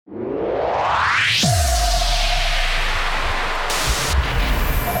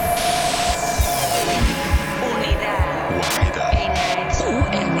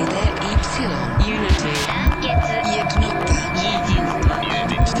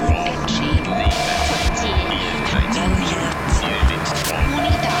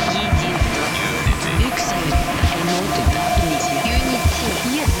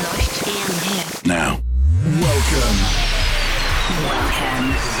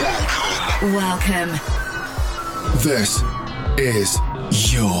Welcome. This is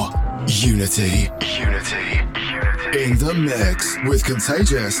your Unity. In the mix with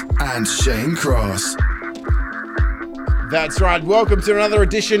Contagious and Shane Cross. That's right. Welcome to another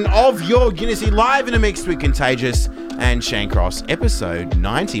edition of your Unity live in a mix with Contagious and Shane Cross, episode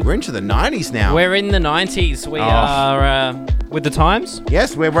 90. We're into the 90s now. We're in the 90s. We are with the times.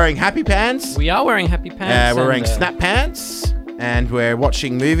 Yes, we're wearing happy pants. We are wearing happy pants. We're wearing snap pants. And we're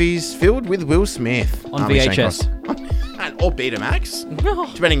watching movies filled with Will Smith. On VHS. Or Betamax.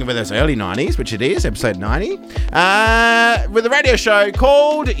 Depending on whether it's early 90s, which it is, episode 90. With a radio show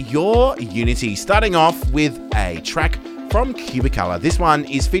called Your Unity. Starting off with a track from Cubicolor. This one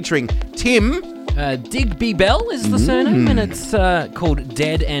is featuring Tim. Digby-Bell is the surname, and it's called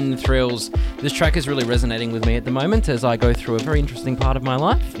Dead End Thrills. This track is really resonating with me at the moment as I go through a very interesting part of my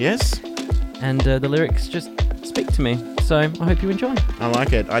life. Yes. And the lyrics just speak to me. So I hope you enjoy. I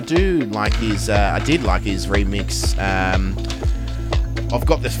like it. I did like his remix. I've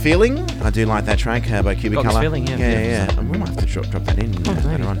Got This Feeling. I do like that track by Cubicolor. Got This Feeling, yeah. We might have to drop that in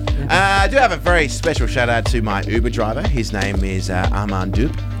later on. I do have a very special shout out to my Uber driver. His name is Armin.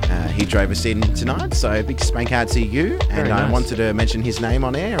 He drove us in tonight, so big spank out to you. And Very I nice. wanted to mention his name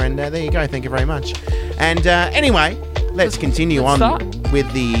on air, and there you go. Thank you very much. And anyway, let's continue on start.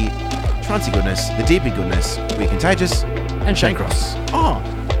 with the trancy goodness, the deepy goodness. We Contagious And Shane Cross. Oh,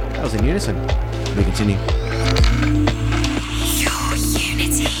 that was in unison. We continue. Your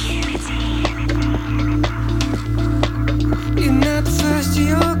Unity. You're not the first to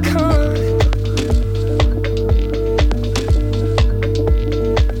your kind.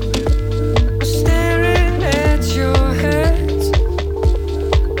 I'm staring at your hands.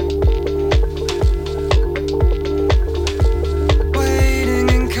 Waiting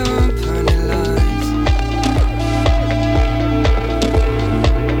in company lines.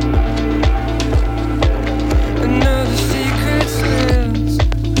 Another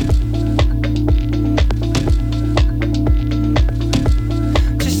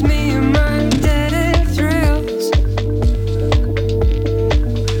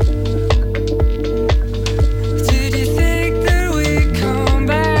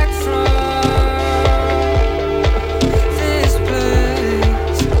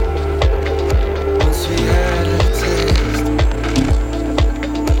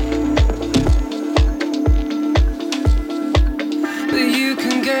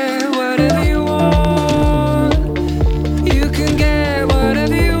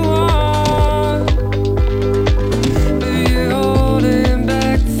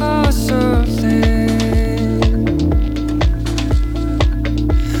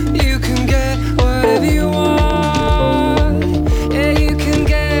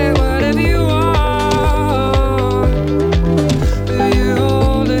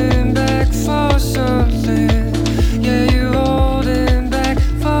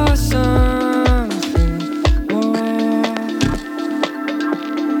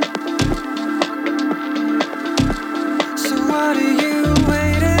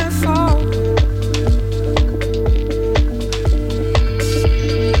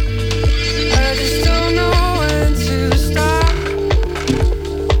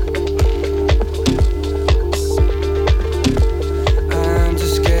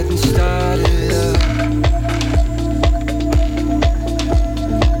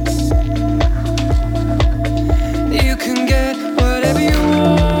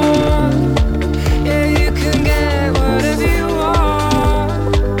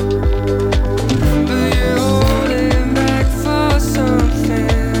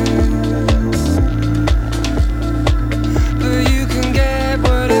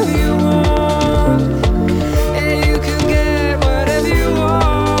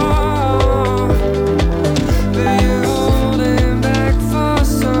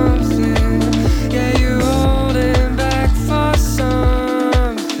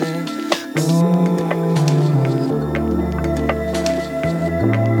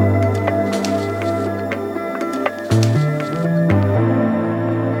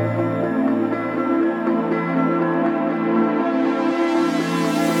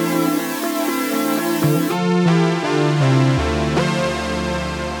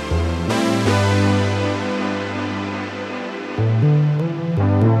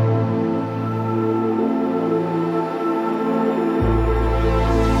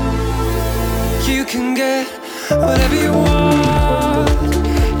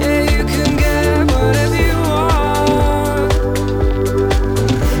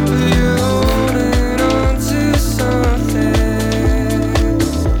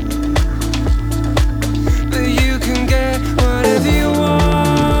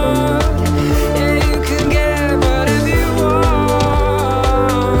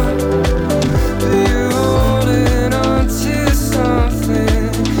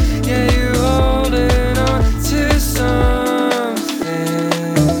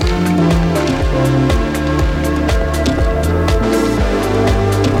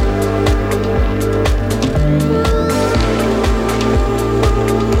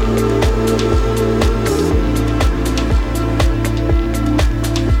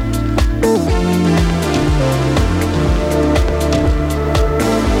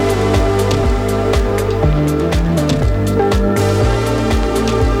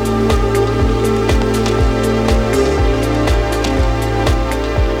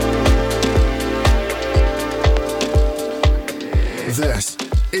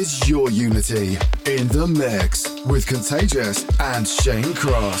is your unity in the mix with Contagious and Shane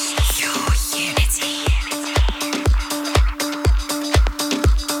Cross.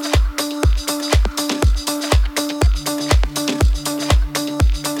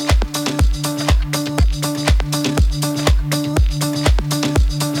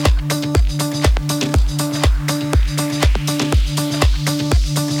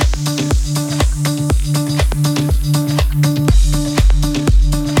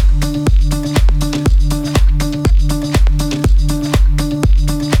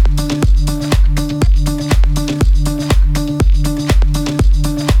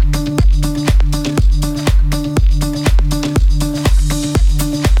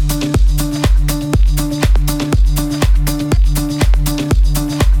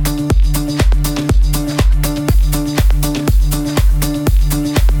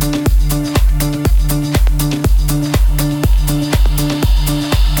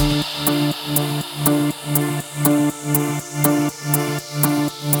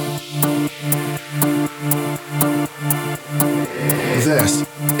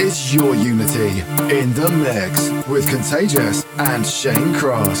 Contagious and Shane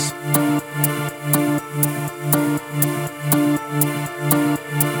Cross.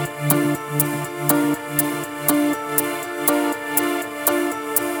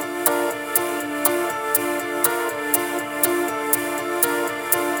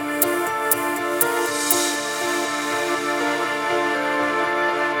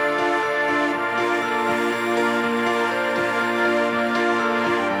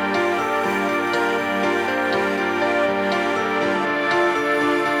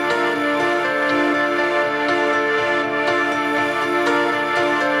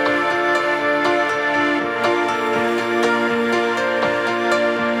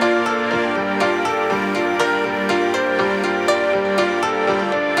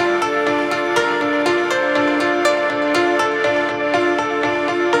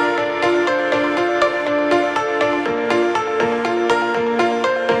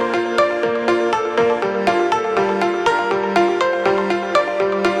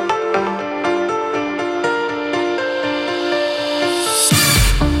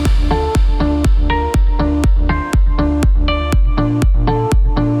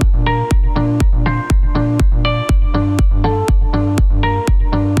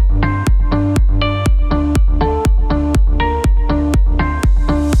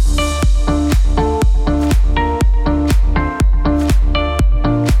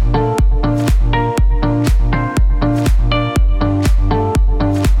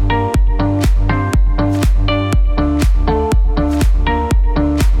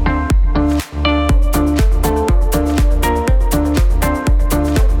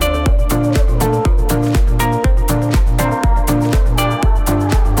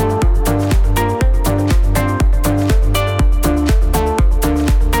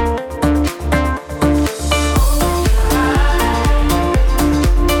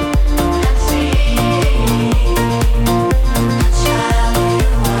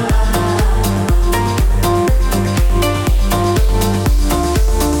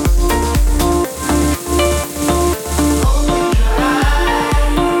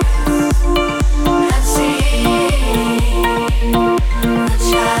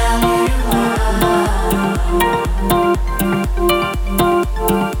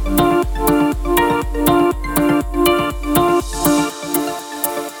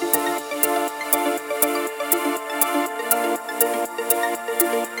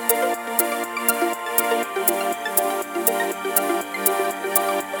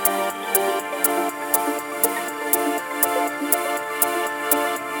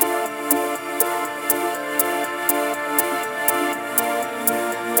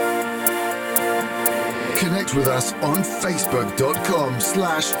 Connect with us on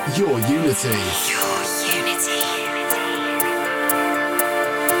facebook.com/yourunity.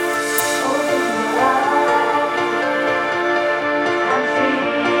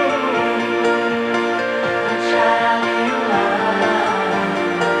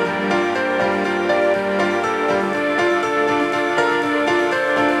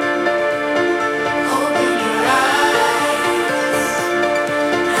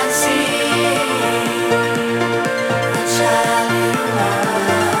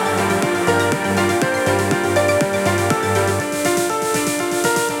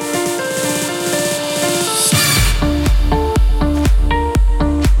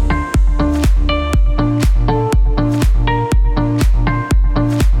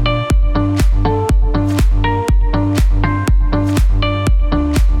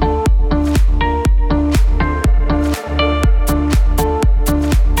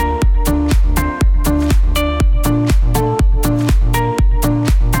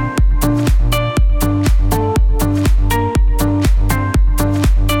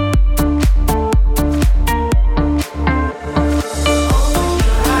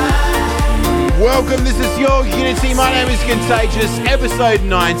 Unity. My name is Contagious, episode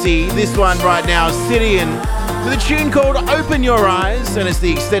 90. This one right now, CiDiAN, with a tune called Open Your Eyes, and it's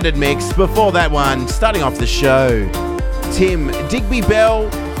the extended mix. Before that one, starting off the show, Tim, Digby-Bell,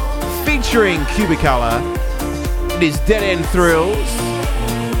 featuring Cubicolor. It is Dead End Thrills.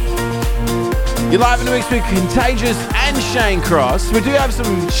 You're live in the mix with Contagious and Shane Cross. We do have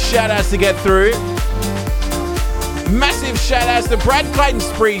some shout-outs to get through. Massive shout-outs to Brad Clayton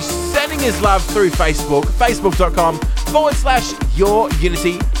Spree, sending his love through Facebook,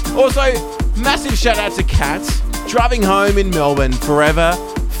 facebook.com/YourUnity. Also, massive shout-out to Kat, driving home in Melbourne, forever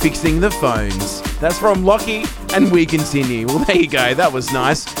fixing the phones. That's from Lockie, and we continue. Well, there you go. That was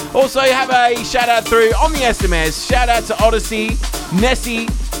nice. Also, have a shout-out through on the SMS. Shout-out to Odyssey, Nessie,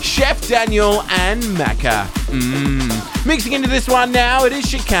 Chef Daniel, and Macca. Mixing into this one now, it is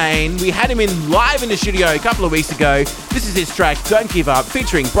Chicane. We had him in live in the studio a couple of weeks ago. This is his track, Don't Give Up,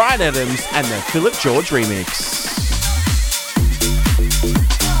 featuring Brian Adams and the Philip George remix.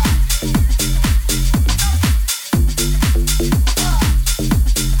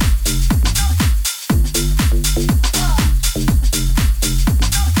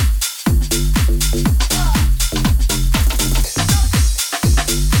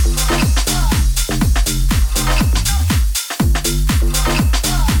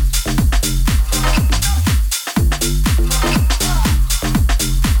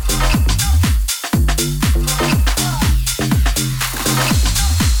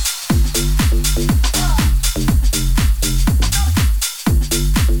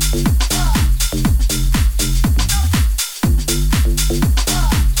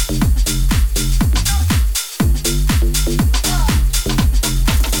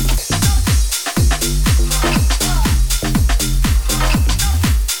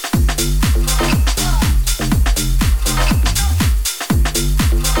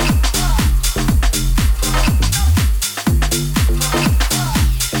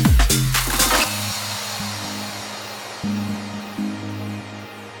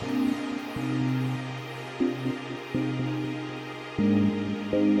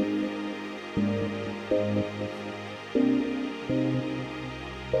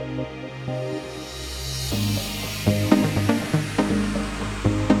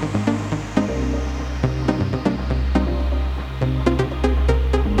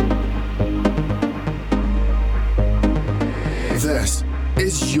 This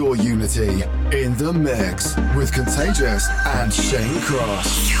is Your Unity in the mix with Contagious and Shane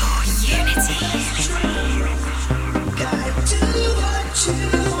Cross. Your Unity. Gotta do what you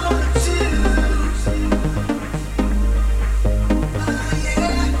wanna do. Oh,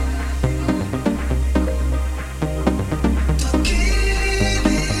 yeah. Don't give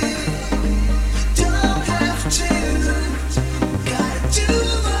in. Don't have to. Gotta do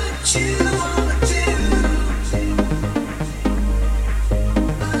what you wanna do.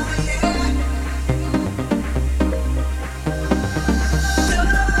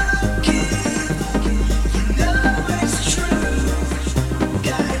 True.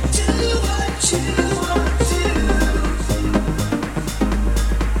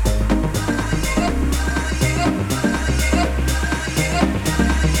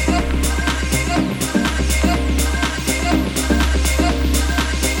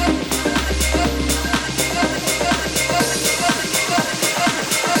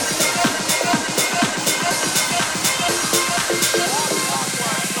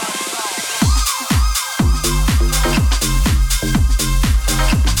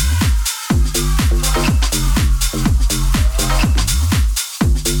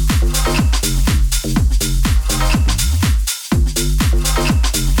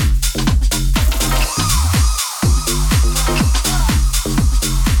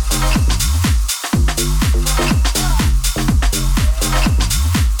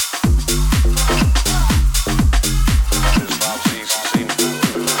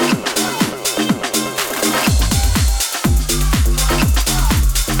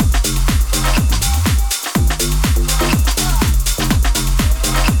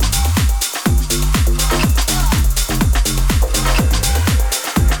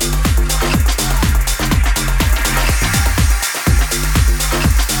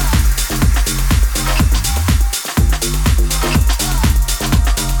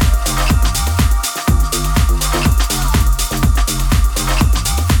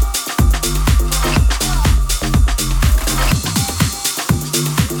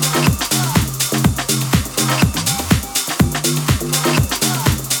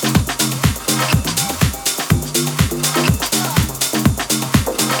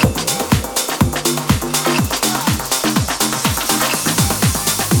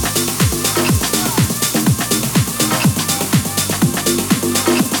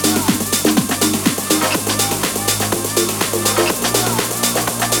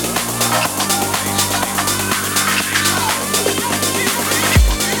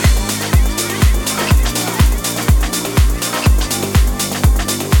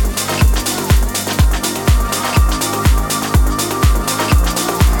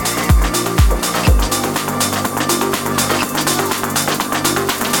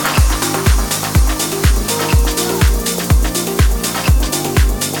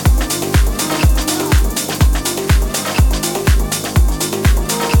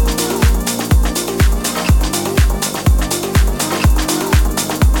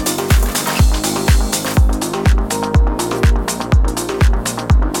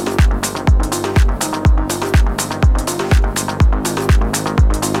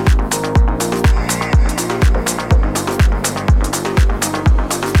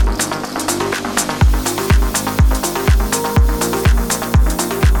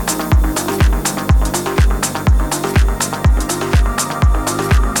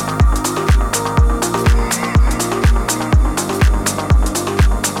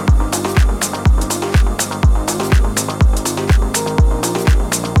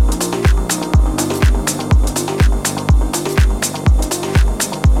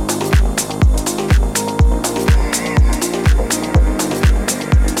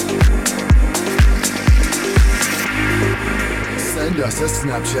 to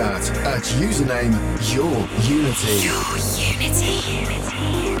Snapchat at username YourUnity.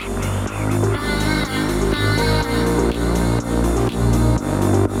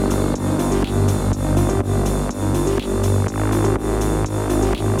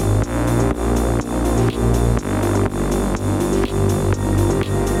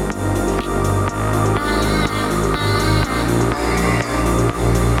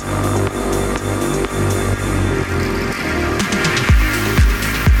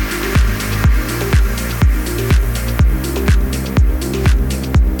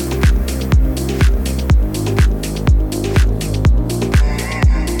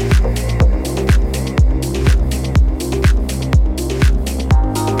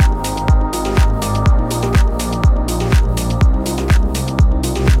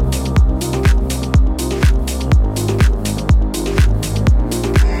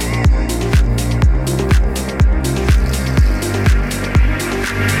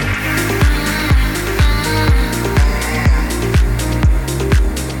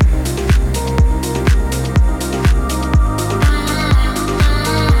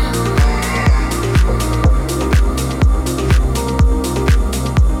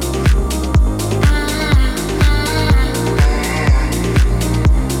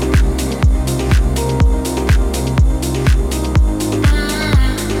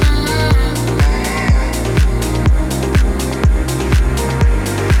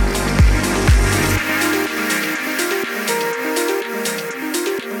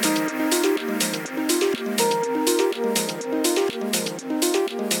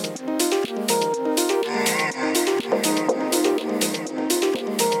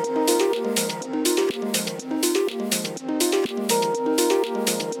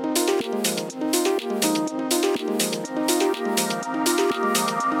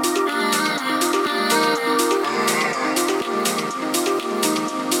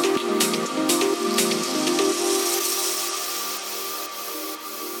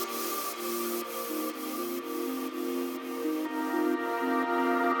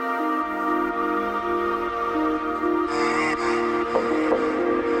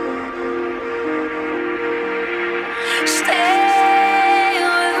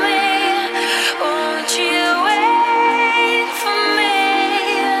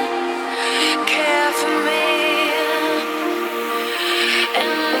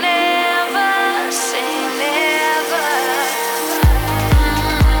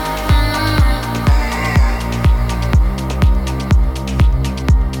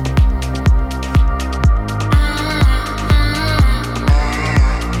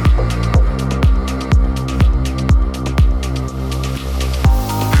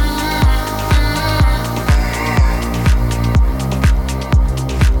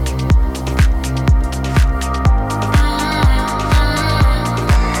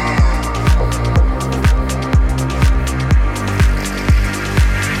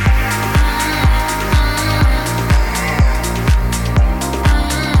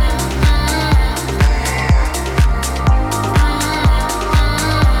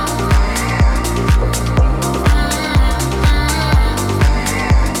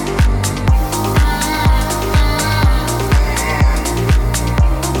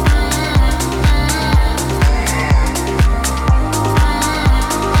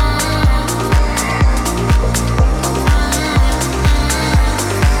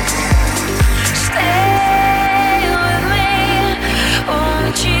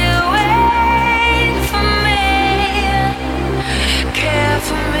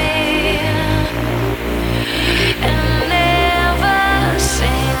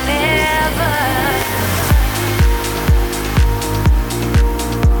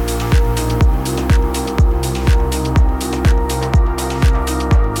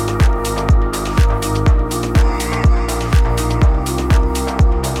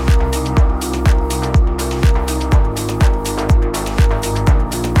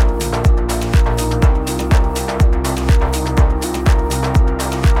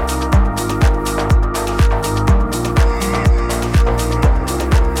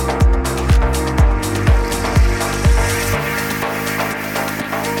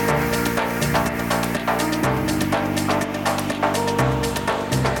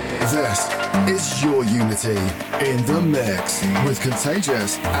 Unity in the mix with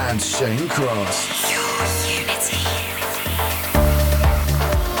Contagious and Shane Cross.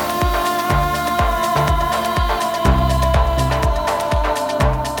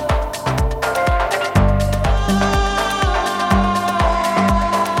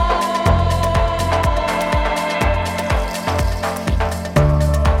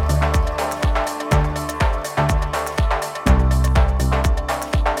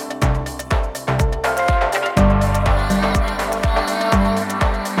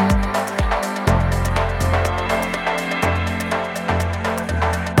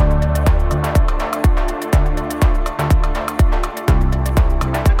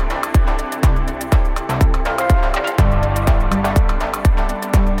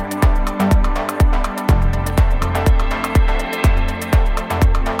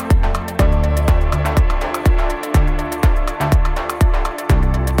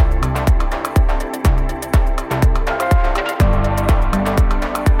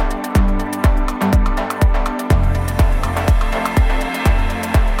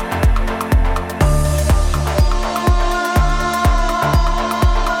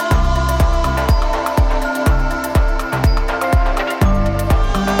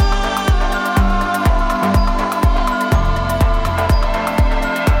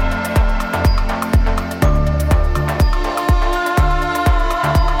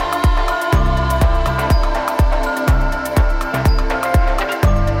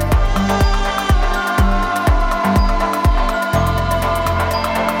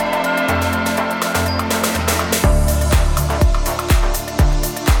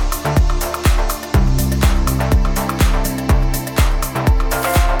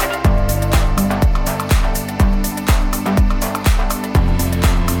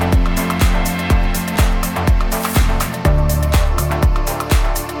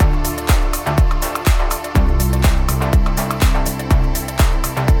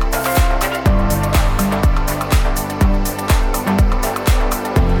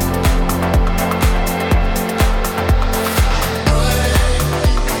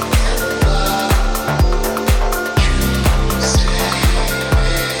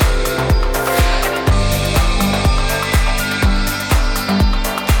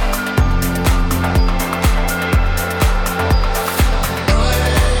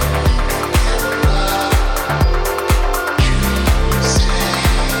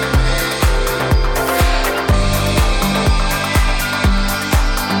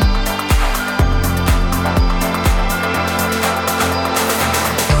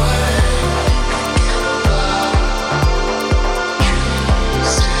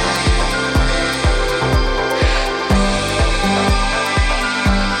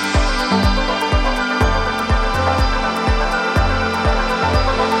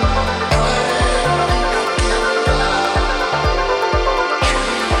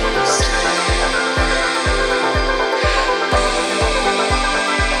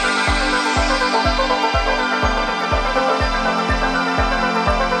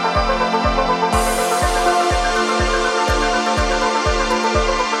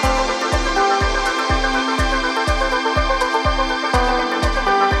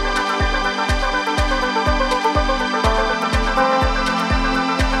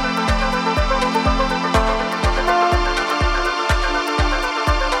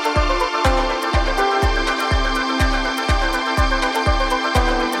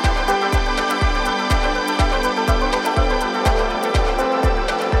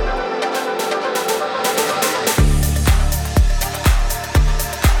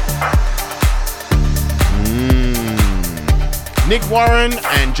 Nick Warren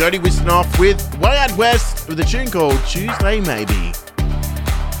and Jody Wistonoff with Way Out West with a tune called Tuesday Maybe.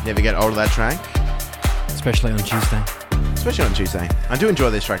 Never get old of that track. Especially on Tuesday. Especially on Tuesday. I do enjoy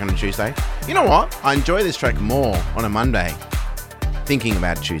this track on a Tuesday. You know what? I enjoy this track more on a Monday. Thinking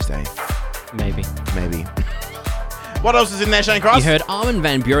about Tuesday. Maybe. What else is in there, Shane Cross? You heard Armin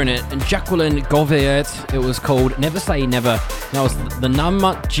van Buuren and Jacqueline Govaert. It was called Never Say Never. That was the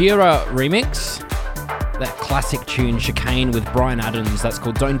Namatjira remix. That classic tune, Chicane with Brian Adams. That's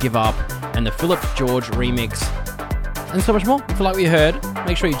called Don't Give Up. And the Philip George remix. And so much more. If you like what you heard,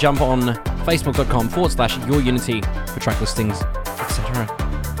 make sure you jump on facebook.com/yourunity for track listings, etc.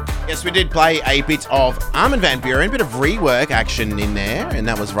 Yes, we did play a bit of Armin van Buuren, a bit of rework action in there, and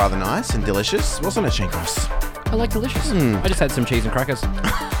that was rather nice and delicious. Wasn't it, Shane Cross? I like delicious. I just had some cheese and crackers.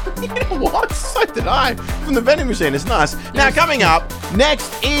 You know what? So did I. From the vending machine. It's nice. Now, coming up,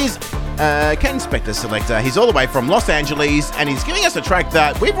 next is Ken Spector Selector. He's all the way from Los Angeles, and he's giving us a track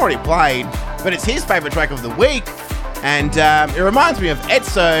that we've already played, but it's his favourite track of the week. And it reminds me of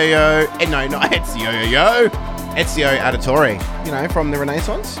Ezio Auditore, you know, from the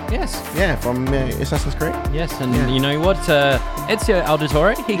Renaissance. Yes. Yeah, from Assassin's Creed. Yes, and you know what? Ezio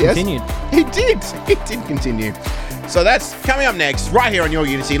Auditore, he continued. He did continue. So that's coming up next, right here on Your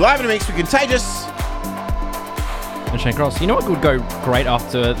Unity, live in a mix with Contagious. And Shane Cross, you know what would go great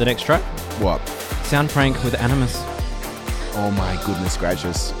after the next track? What? Sound prank with Animus. Oh my goodness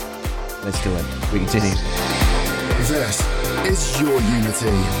gracious. Let's do it. We continue. This is Your Unity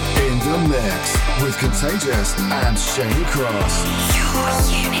in the mix with Contagious and Shane Cross. Your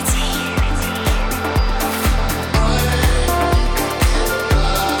Unity.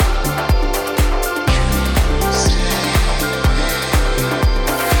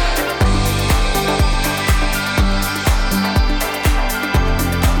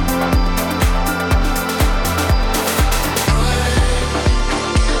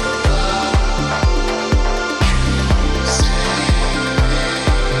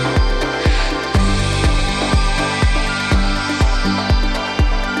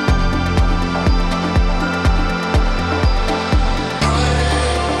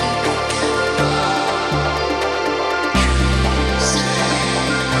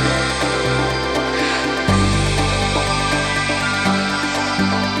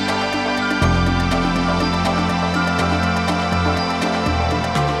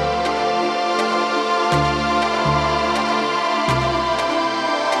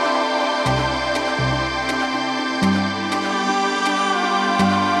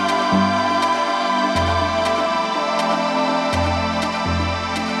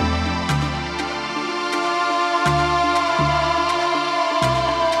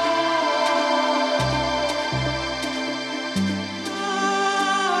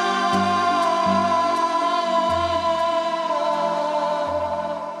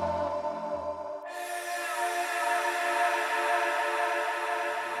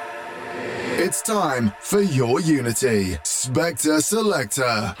 It's time for Your Unity. Spector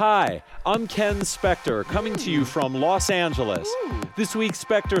Selector. Hi, I'm Ken Spector, coming to you from Los Angeles. This week's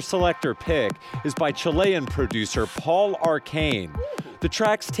Spector Selector pick is by Chilean producer Paul Arkane. The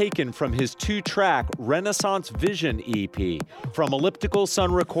track's taken from his 2-track Renaissance Vision EP from Elliptical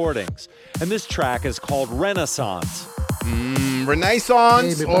Sun Recordings. And this track is called Renaissance.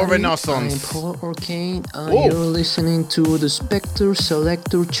 Renaissance Hey or everybody, Renaissance? I'm Paul Arkane, and Oh. you're listening to the Spector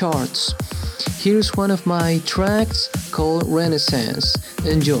Selector charts. Here's one of my tracks called Renaissance.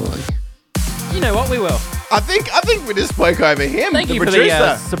 Enjoy. You know what? We will. I think we just spoke over him, Thank the you for producer.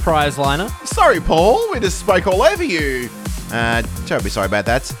 the surprise liner. Sorry, Paul. We just spoke all over you. Terribly sorry about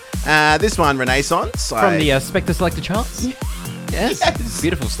that. This one, Renaissance. From the Spector Selector charts. Yes. Yes.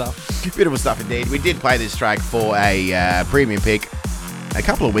 Beautiful stuff. Beautiful stuff indeed. We did play this track for a premium pick a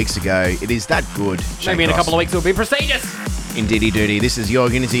couple of weeks ago. It is that good. Shane Maybe in a Cross. couple of weeks it'll be prestigious. Indeedy doody. This is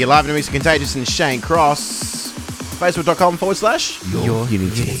Your Unity. You're live in a mix of Contagious and Shane Cross. Facebook.com/Your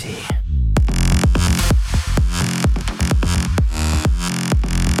Unity.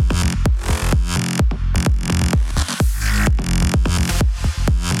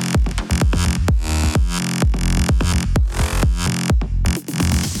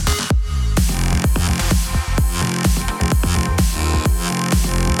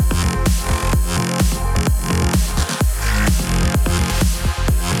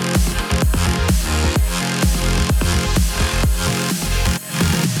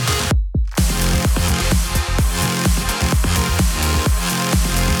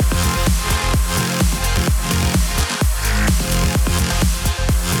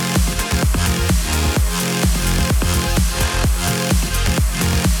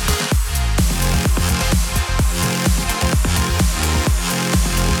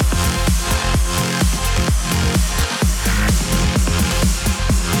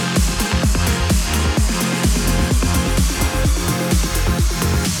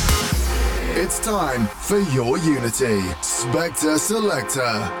 It's time for your unity. Spector Selector.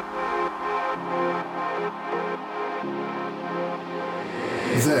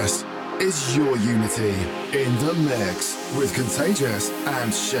 This is your unity in the mix with Contagious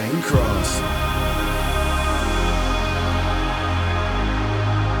and Shane Cross.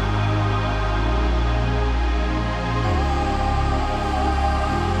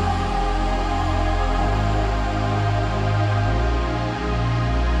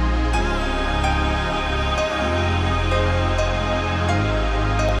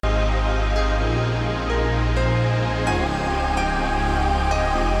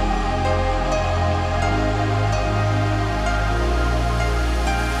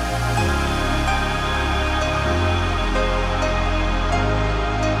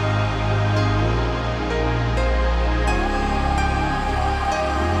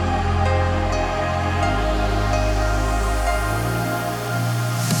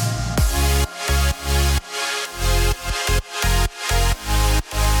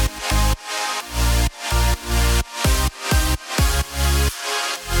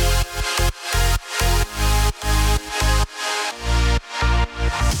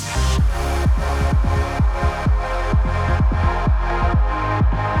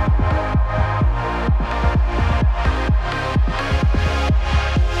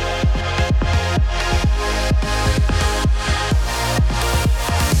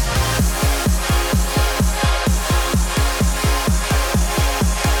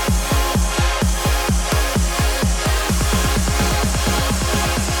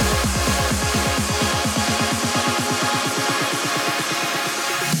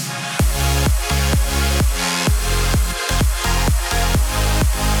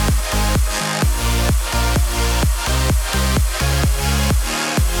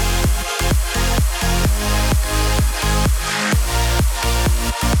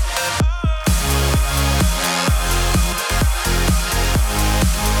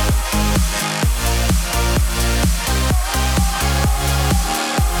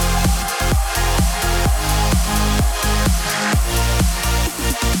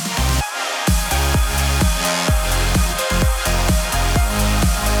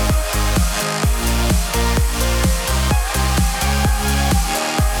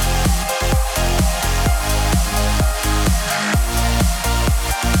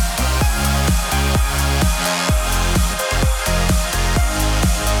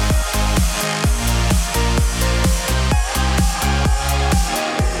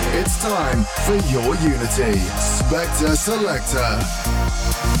 For your unity, Spector Selector.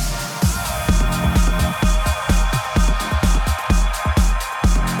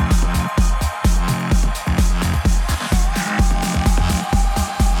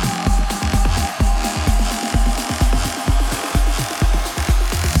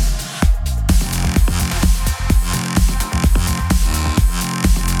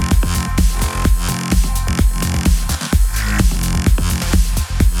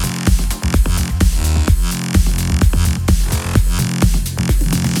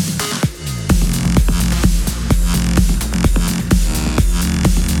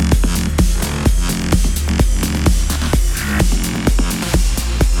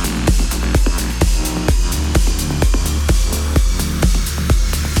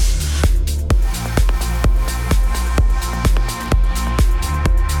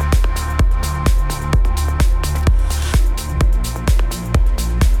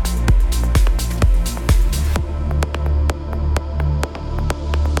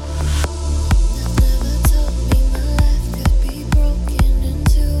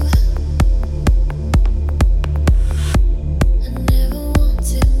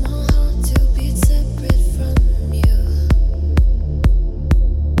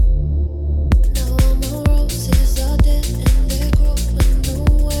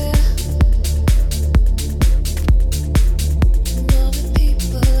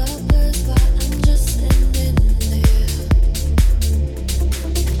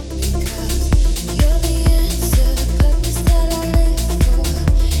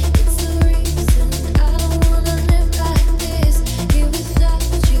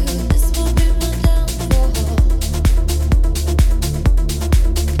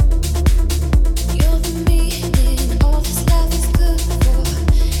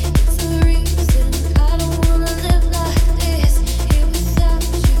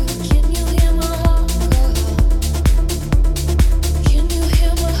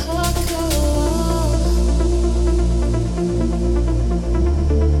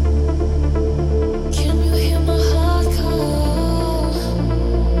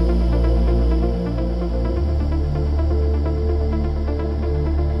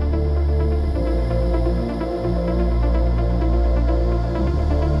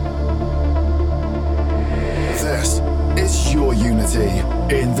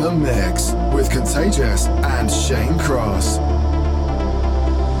 the mix with Contagious and Shane Cross.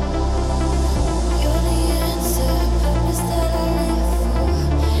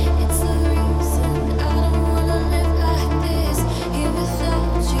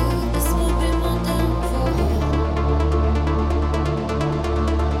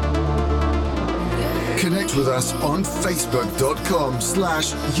 Connect with us on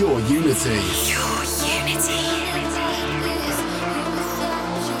facebook.com/yourunity.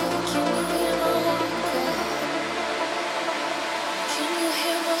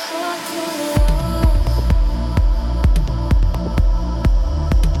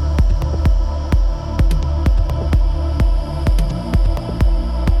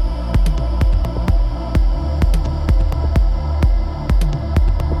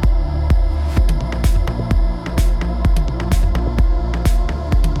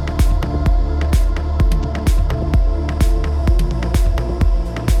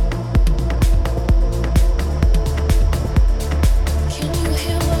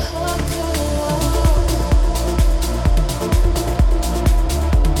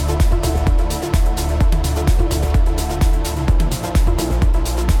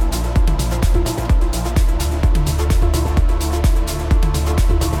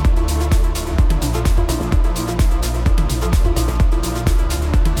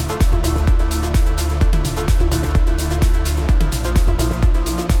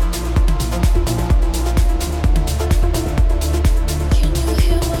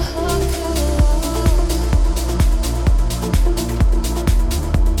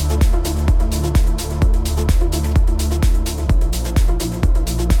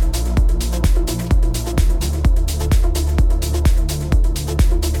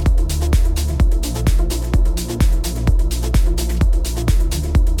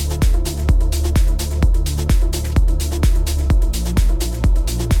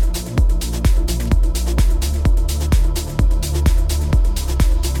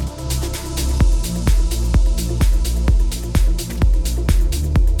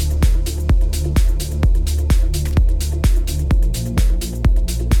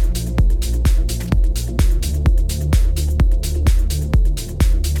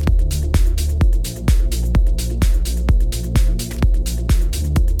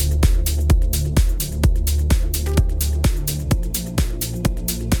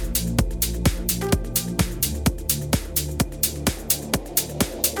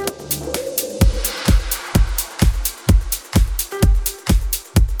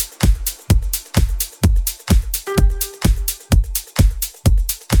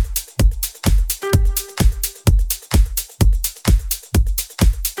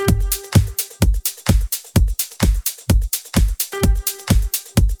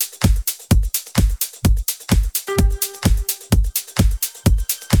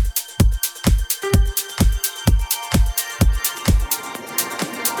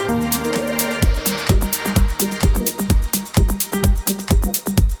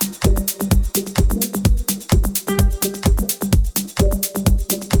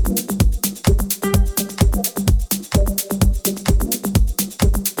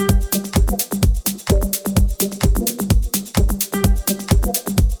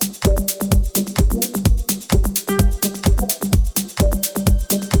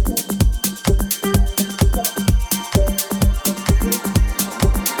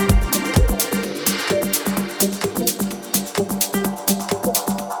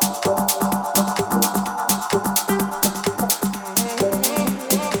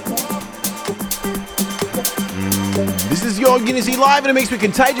 Unity live in a mix with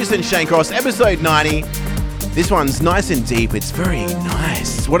Contagious and Shane Cross, episode 90. This one's nice and deep. It's very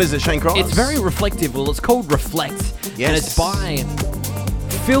nice. What is it, Shane Cross? It's very reflective. Well, it's called Reflect. Yes. And it's by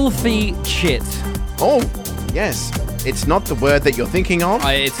Philthy Chit. Oh, yes. It's not the word that you're thinking of.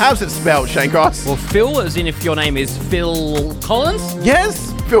 How's it spelled, Shane Cross? Well, Phil, as in if your name is Phil Collins.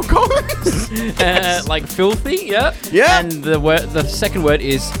 Yes, Phil Collins. Yes. Like filthy, yeah. Yeah. And the second word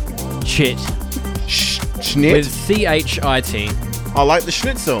is Chit. Schnit? With CHIT. I like the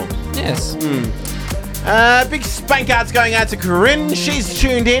schnitzel. Yes. Big spank outs going out to Corinne. She's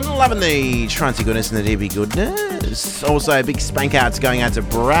tuned in, loving the trancy goodness and the DB goodness. Also, big spank outs going out to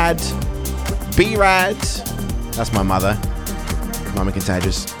Brad. B-Rad. That's my mother. Mama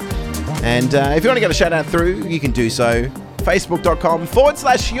Contagious. And if you want to get a shout out through, you can do so.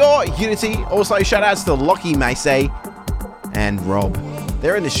 Facebook.com/yourunity. Also, shout outs to Lockie Mace and Rob.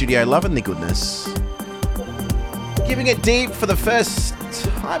 They're in the studio loving the goodness. Giving it deep for the first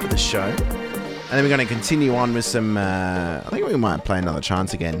half of the show. And then we're going to continue on with some... I think we might play another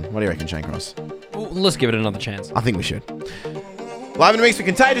chance again. What do you reckon, Shane Cross? Well, let's give it another chance. I think we should. Live in the mix with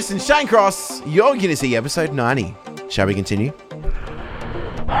Contagious and Shane Cross, Your Unity, episode 90. Shall we continue?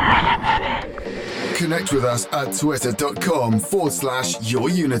 Connect with us at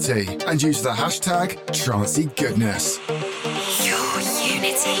twitter.com/yourunity and use the hashtag TrancyGoodness. Your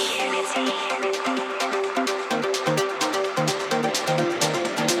Unity.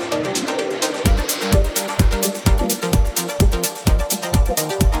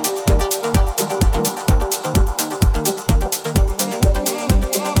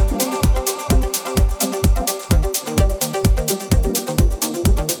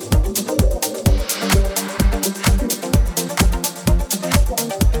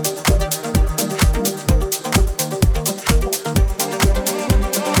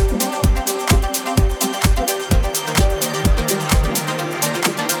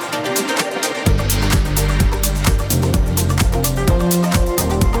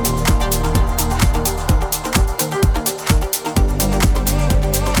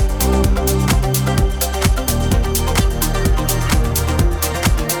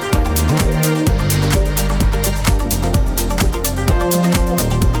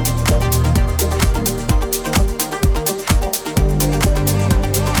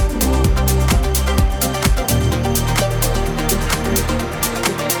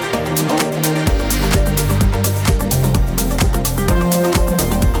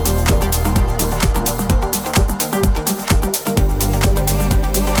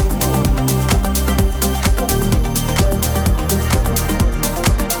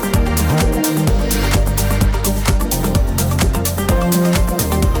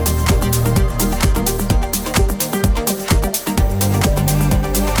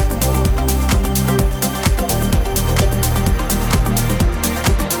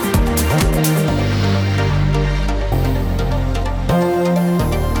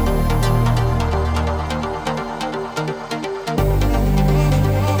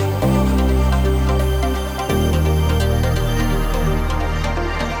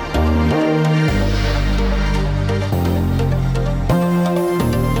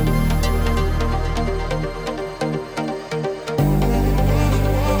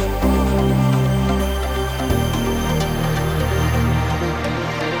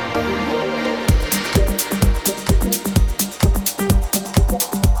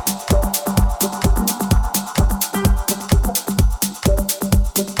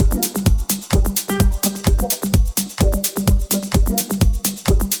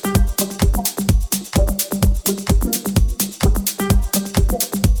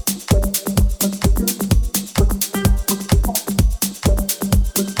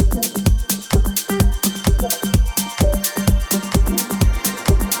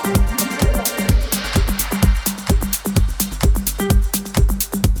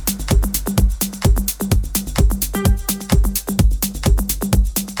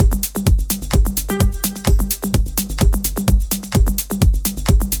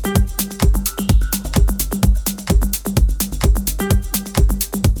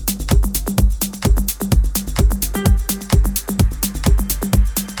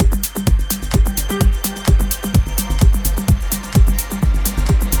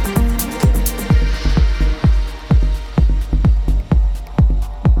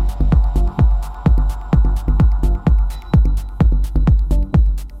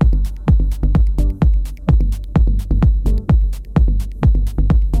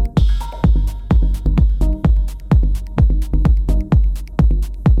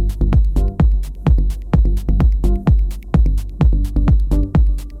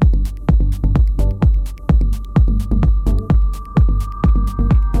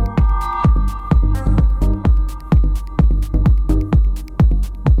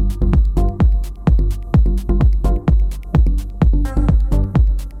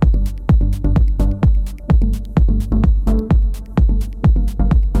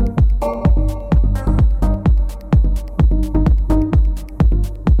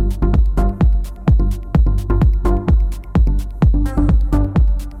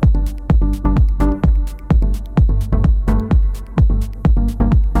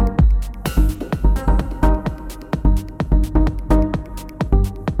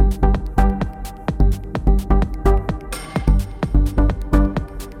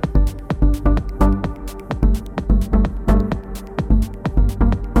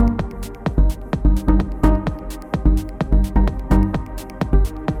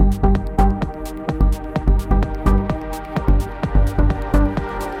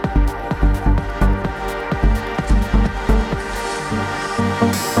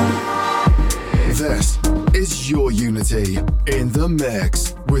 Your Unity in the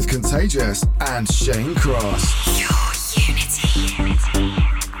mix with Contagious and Shane Cross. Your Unity.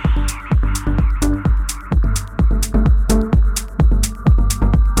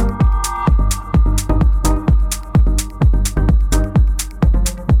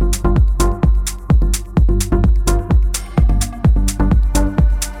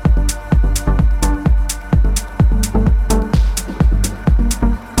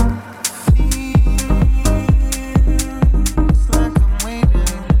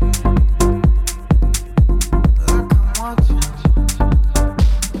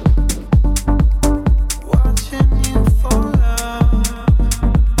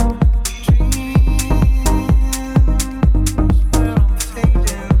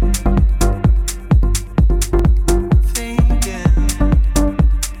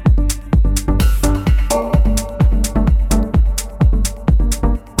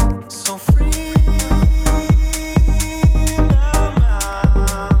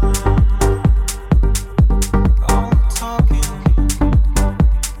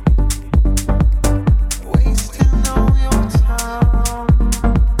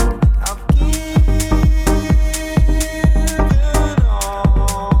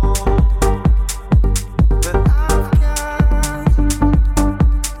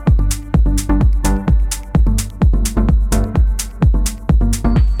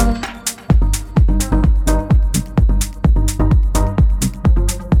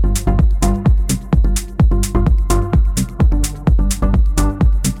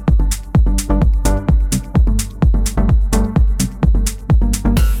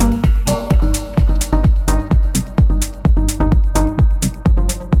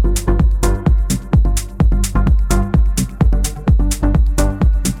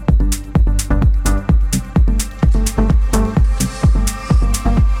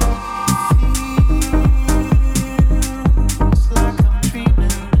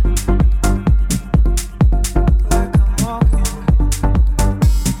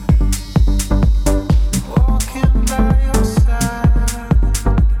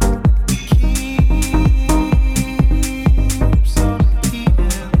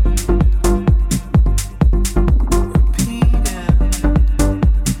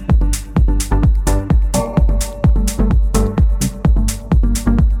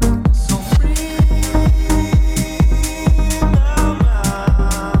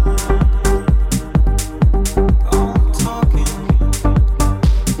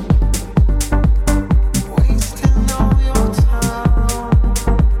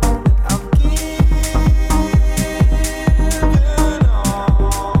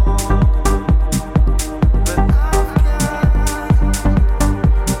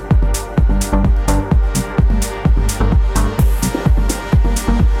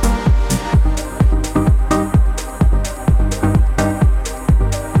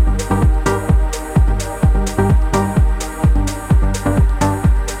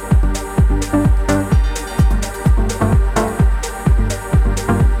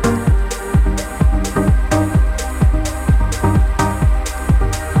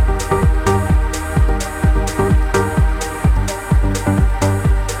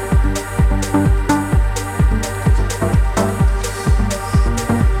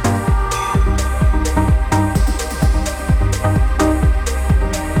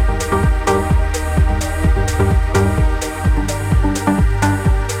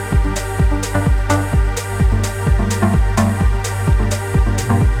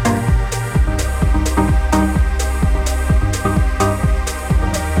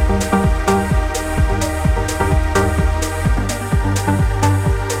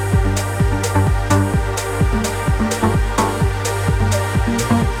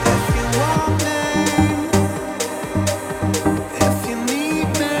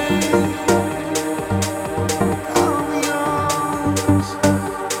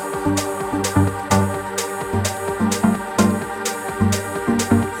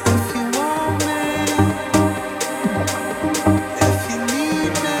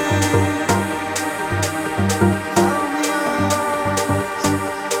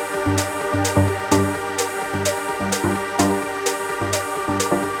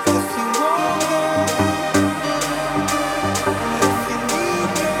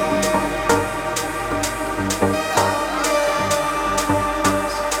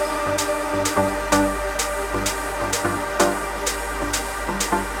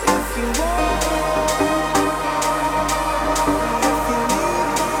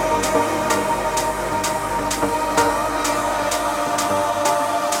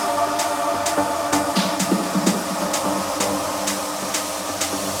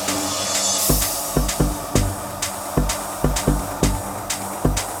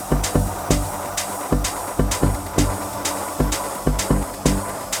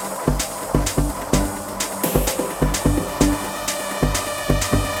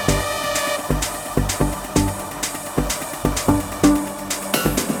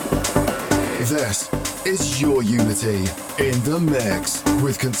 is your Unity in the mix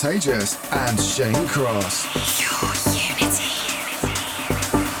with Contagious and Shane Cross. Your Unity.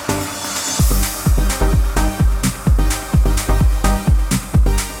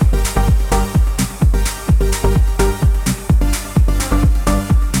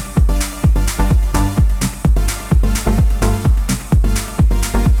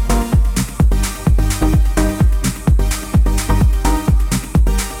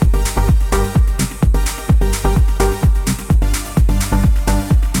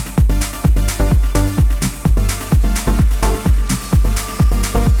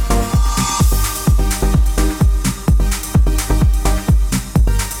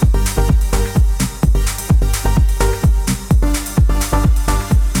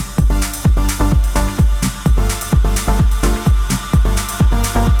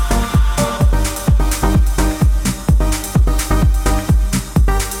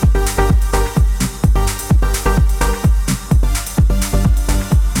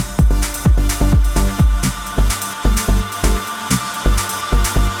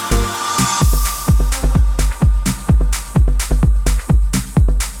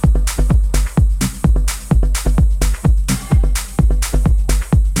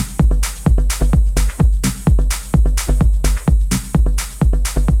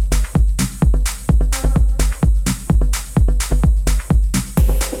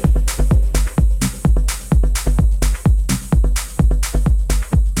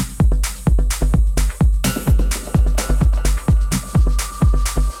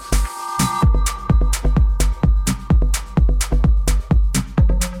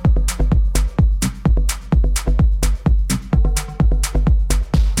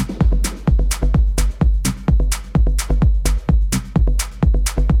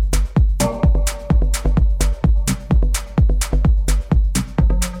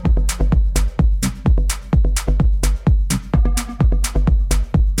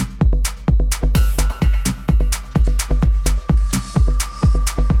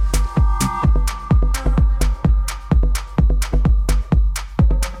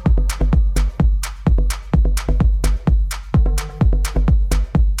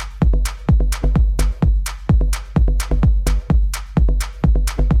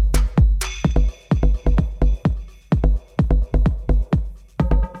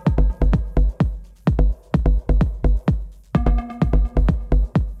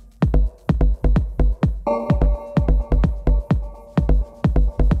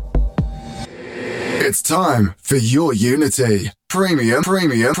 It's time for your Unity. Premium. Very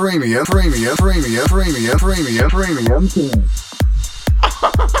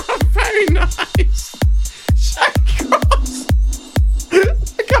nice. Shane Cross.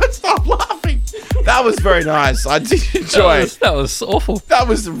 I can't stop laughing. That was very nice. I did enjoy it. That was awful. That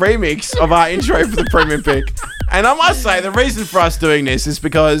was the remix of our intro for the premium pick. And I must say, the reason for us doing this is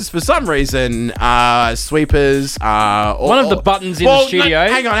because, for some reason, sweepers are... One of the buttons in the studio.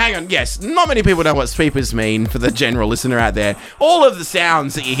 No, hang on. Yes, not many people know what sweepers mean for the general listener out there. All of the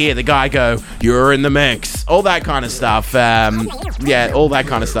sounds that you hear, the guy go, "You're in the mix," all that kind of stuff. Yeah, all that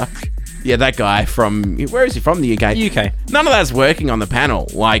kind of stuff. Yeah, that guy from... Where is he from? The UK? UK. None of that's working on the panel.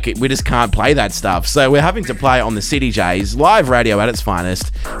 Like, we just can't play that stuff. So we're having to play it on the CiDiJs, live radio at its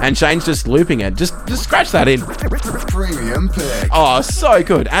finest, and Shane's just looping it. Just scratch that in. Premium pick. Oh, so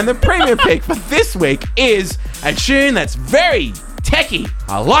good. And the premium pick for this week is a tune that's very techie.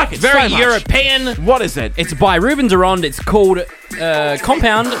 I like it Very so much. European. What is it? It's by Ruben de Ronde. It's called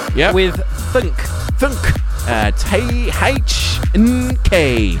Compound with THNK. THNK.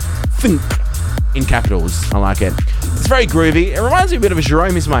 THNK. THNK. In capitals. I like it. It's very groovy. It reminds me a bit of a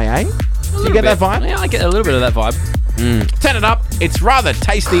Jerome Ismail. Do you get that vibe? Yeah, I get a little bit of that vibe. Turn it up. It's rather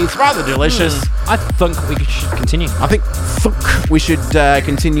tasty. It's rather delicious. I think we should continue. I think we should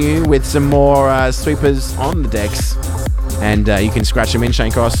continue with some more sweepers on the decks. And you can scratch them in,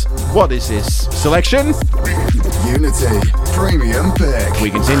 Shane Cross. What is this selection? Unity. Premium pick.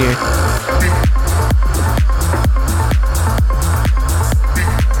 We continue.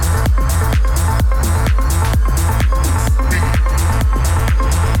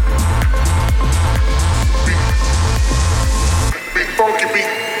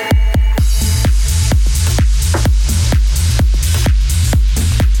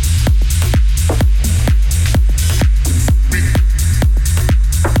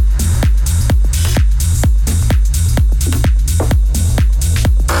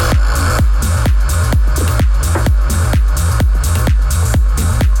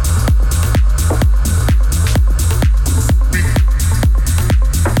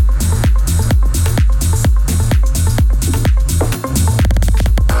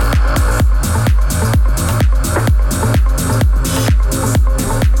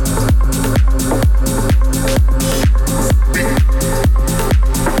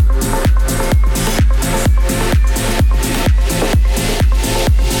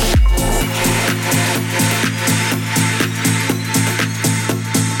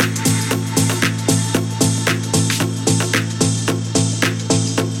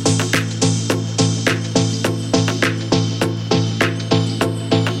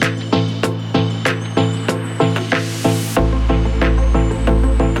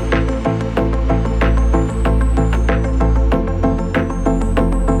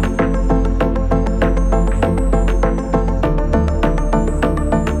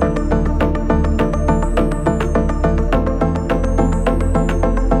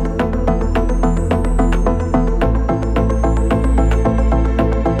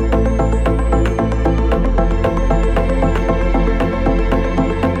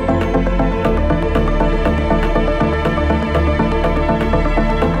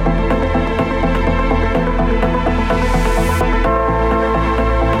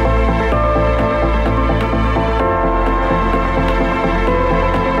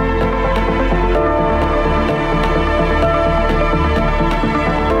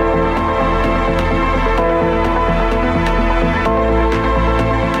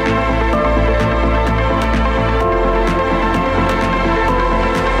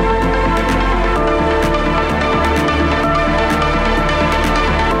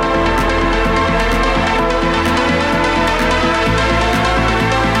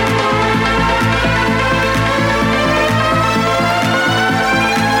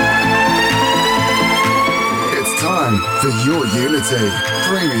 Unity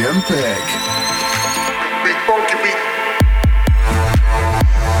Premium Pick. Big funky beat.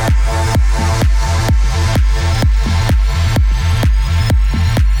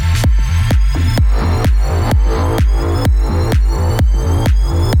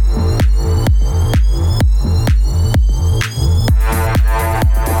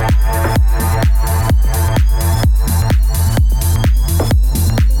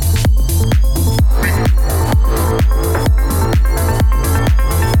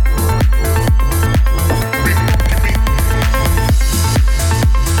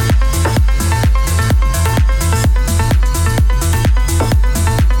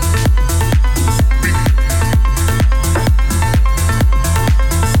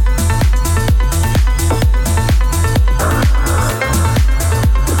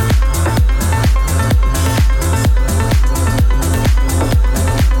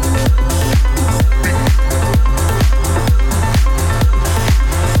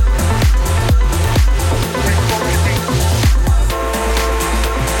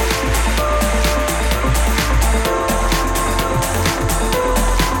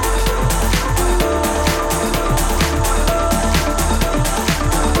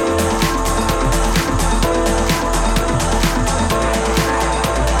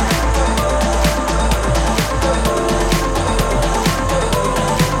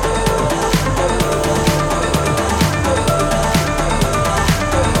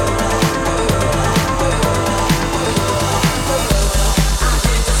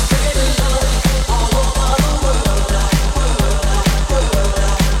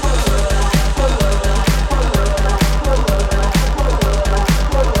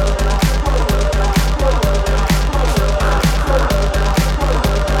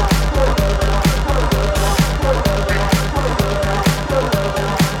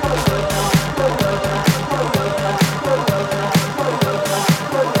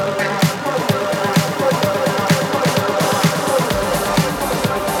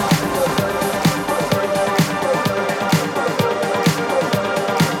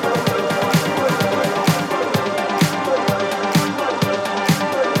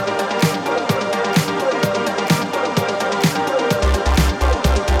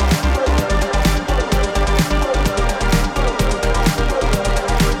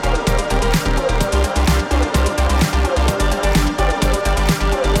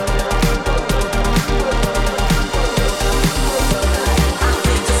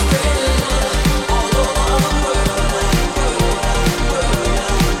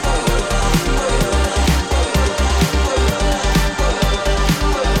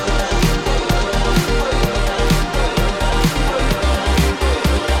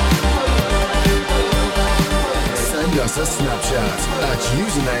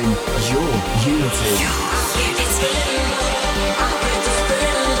 username Your Unity.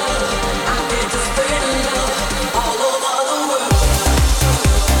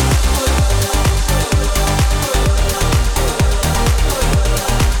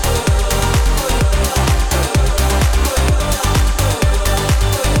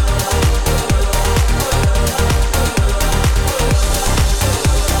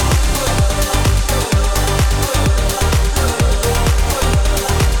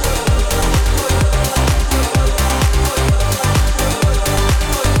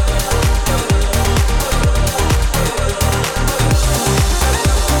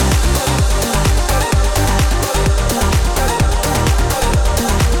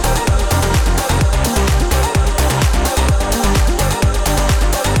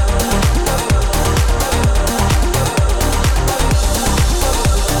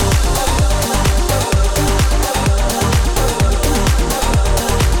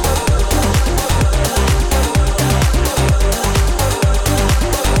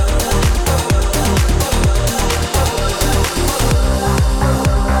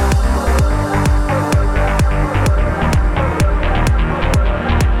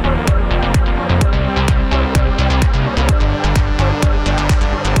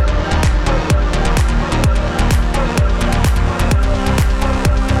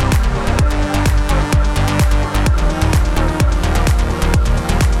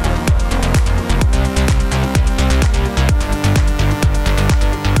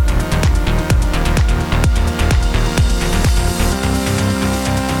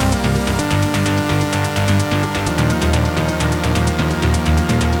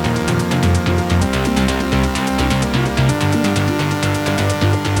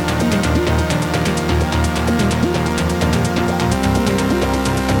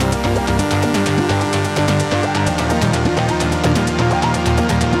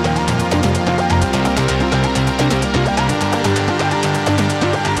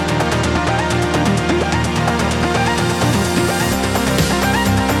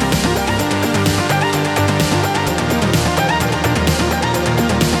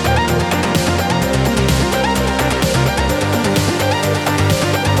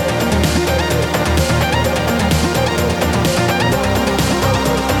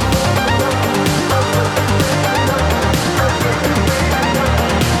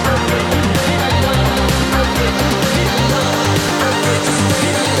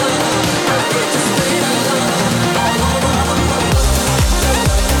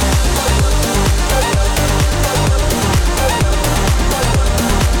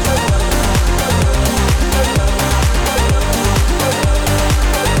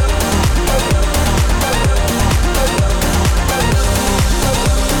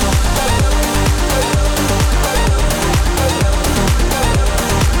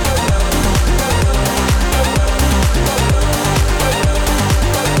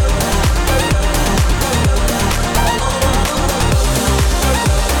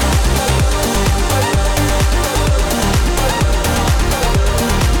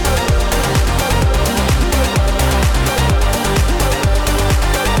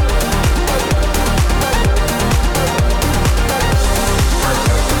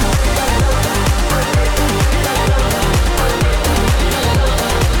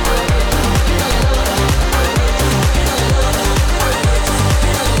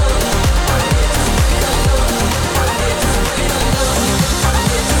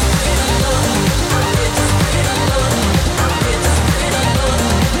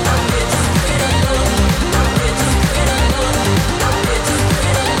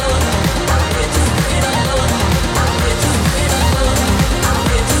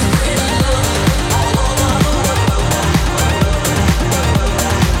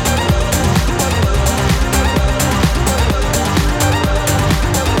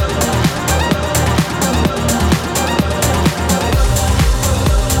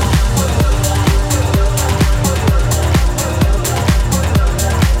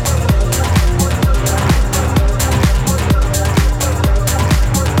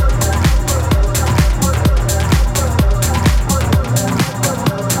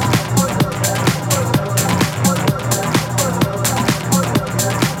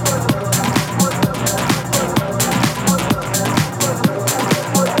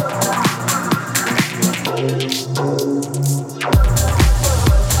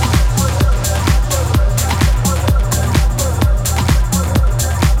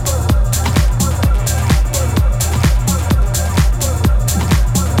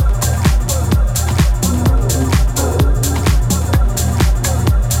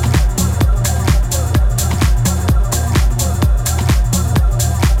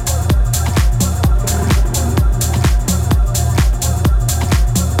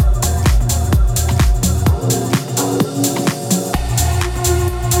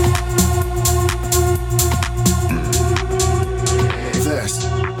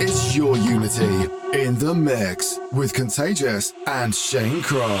 in the mix with Contagious and Shane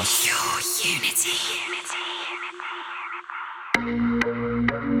Cross. Your unity.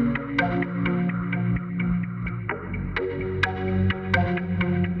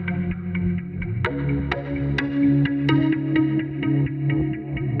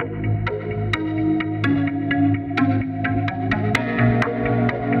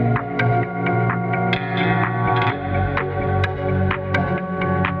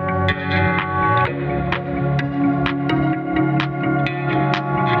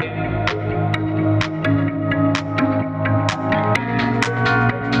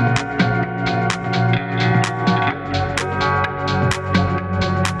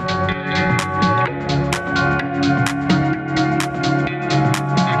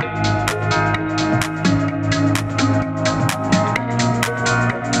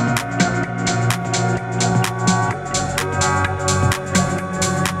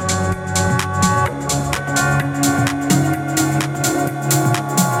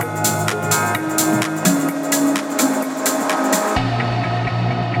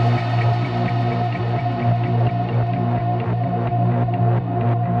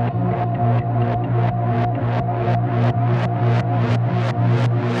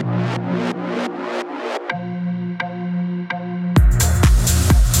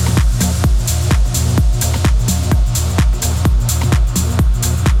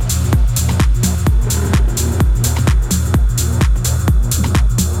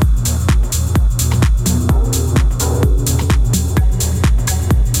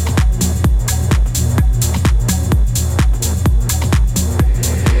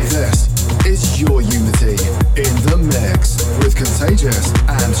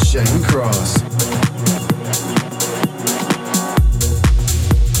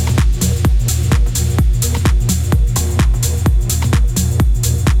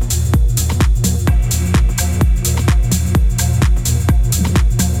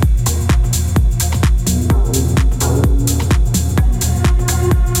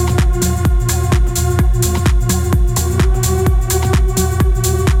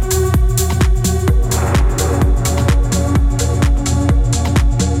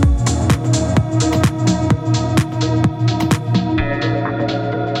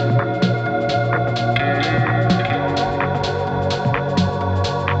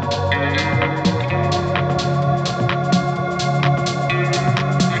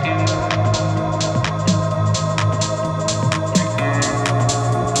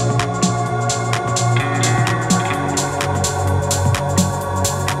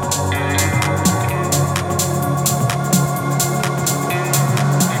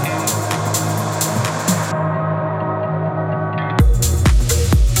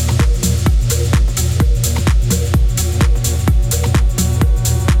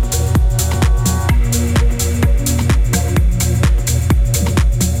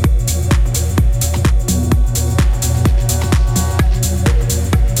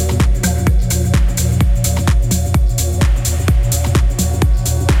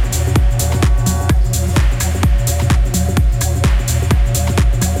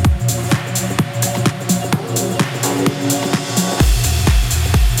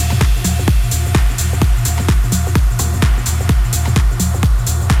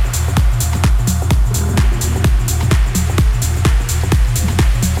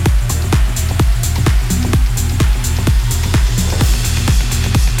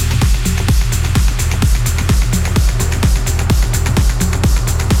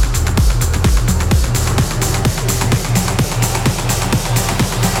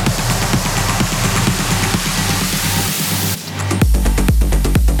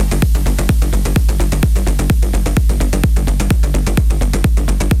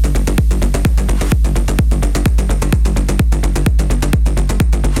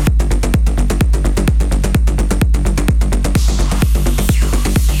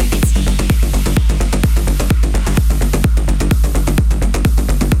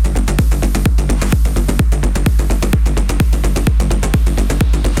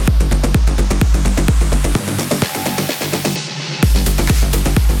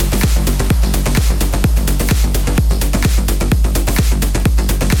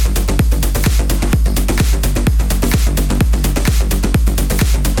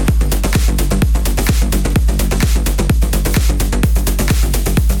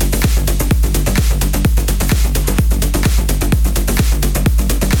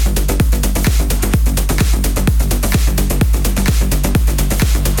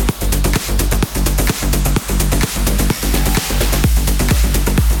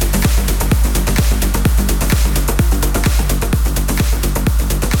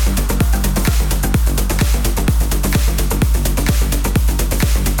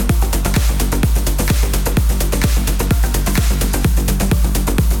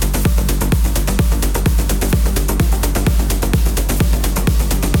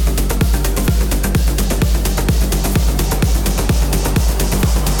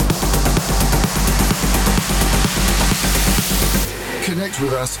 connect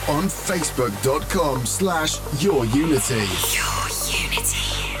with us on facebook.com/yourunity. Your Unity.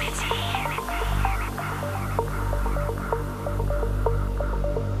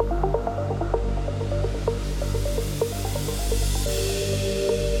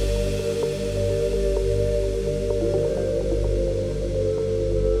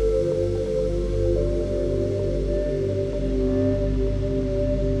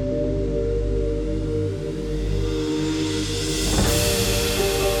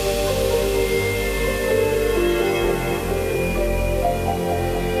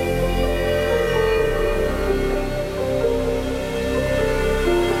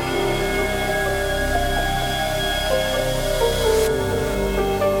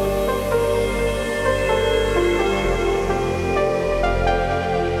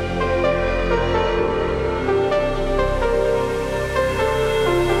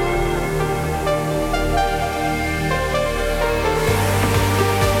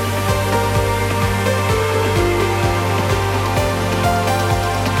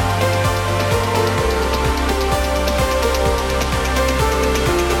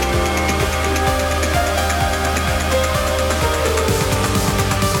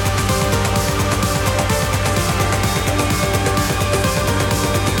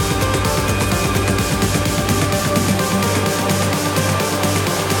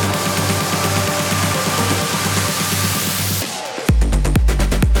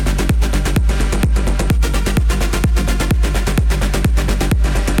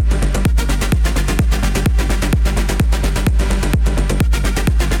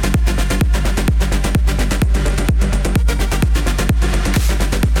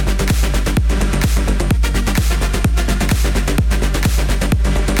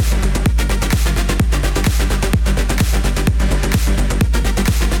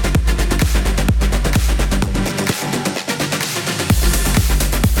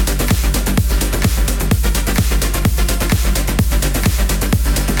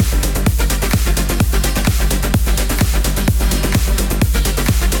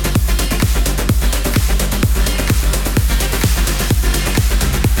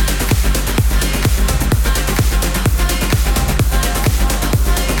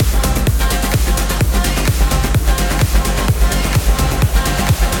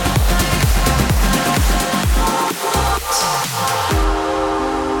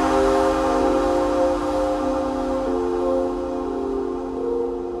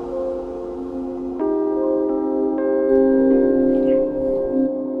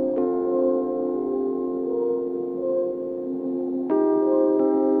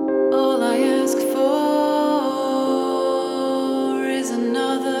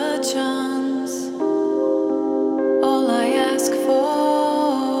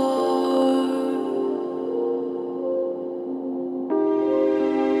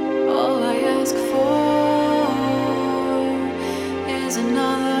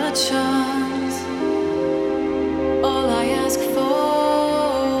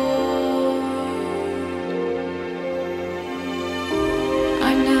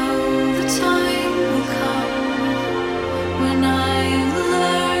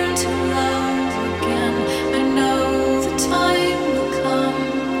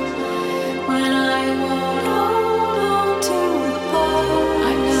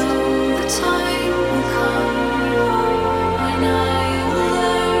 Time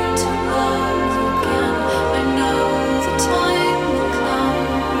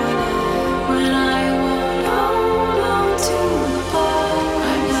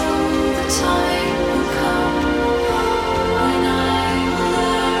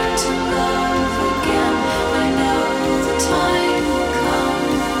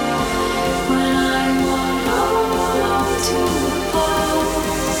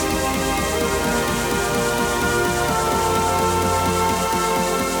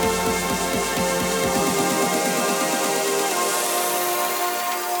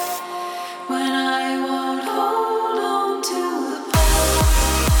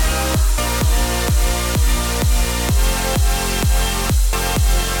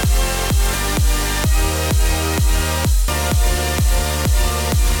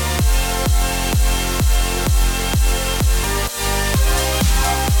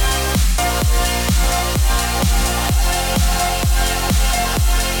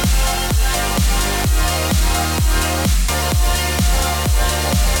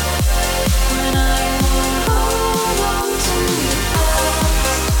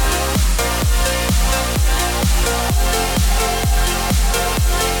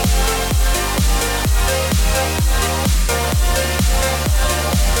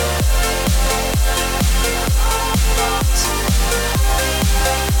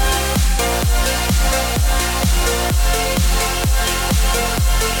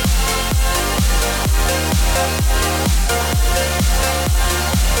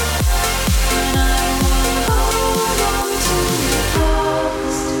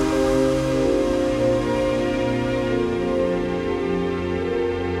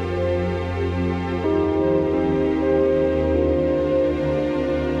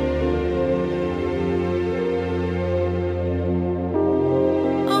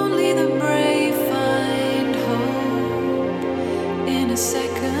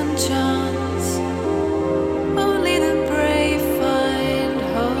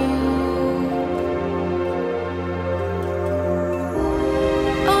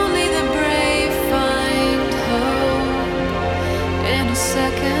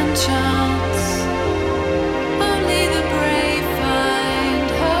chance. Only the brave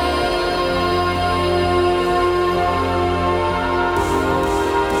find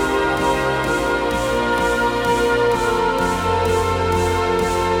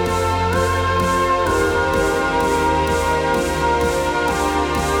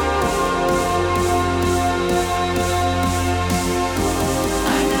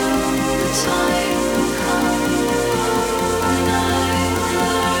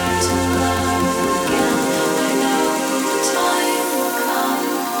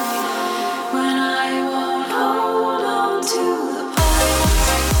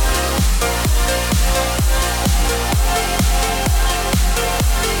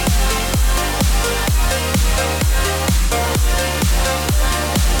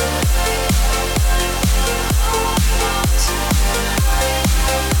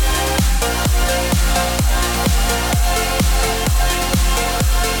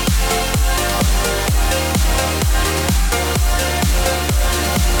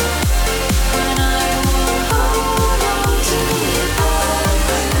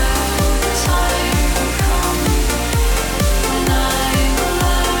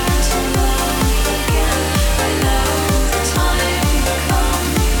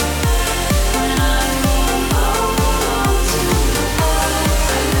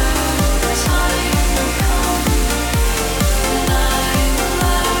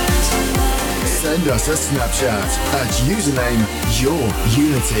Send us a Snapchat at username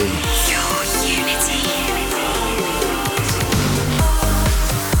YourUnity. Your Unity.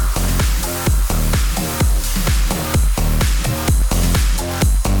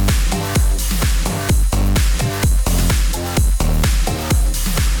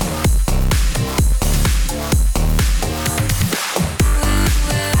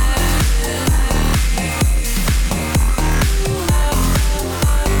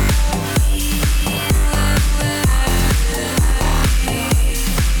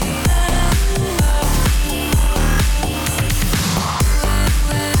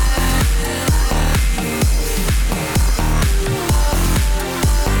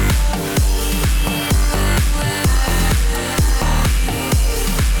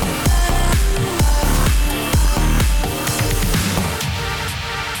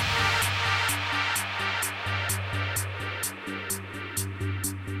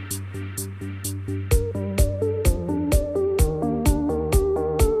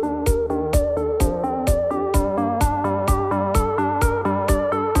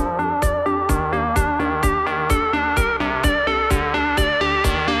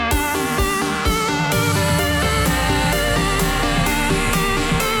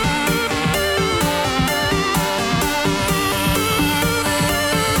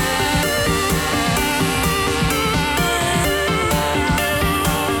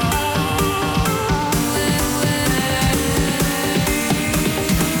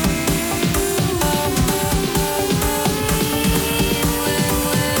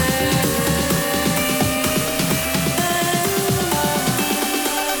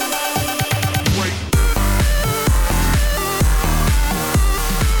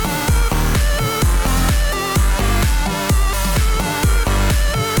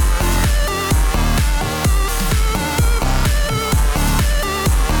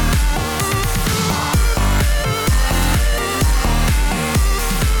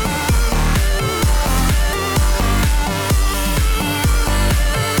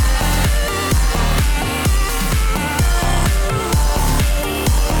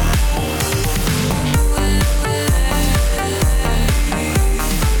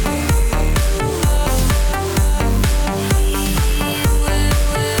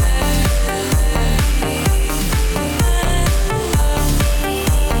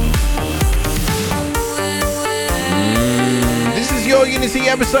 Unity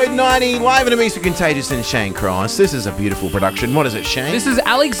episode 90, live in a mix with Contagious and Shane Cross. This is a beautiful production. What is it, Shane? This is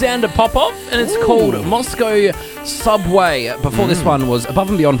Alexander Popov, and it's called Moscow Subway. Before this one was Above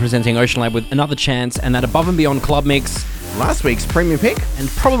and Beyond presenting Ocean Lab with Another Chance, and that Above and Beyond club mix. Last week's premium pick. And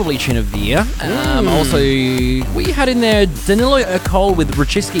probably tune of the year. Also, we had in there Danilo Ercole with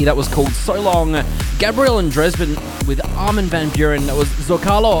Wrechiski, that was called So Long. Gabriel and Dresden with Armin van Buuren, that was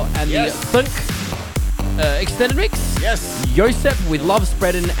Zocalo and the THNK extended mix. Yes. Josep with Love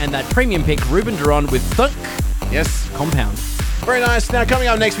Spreadin, and that premium pick, Ruben with THNK. Yes. Compound. Very nice. Now, coming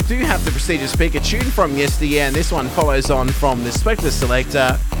up next, we do have the prestigious pick, a tune from yesteryear, and this one follows on from the Spector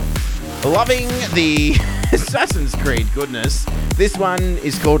Selector. Loving the Assassin's Creed goodness. This one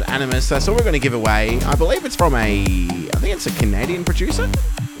is called Animus. That's all we're going to give away. I believe it's from I think it's a Canadian producer.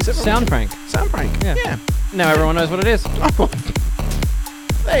 Is it Soundprank. Soundprank. Yeah. Now everyone knows what it is.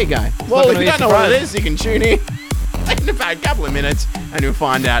 There you go. Well, gonna if be you a don't know what it surprise. is, you can tune in in about a couple of minutes and you'll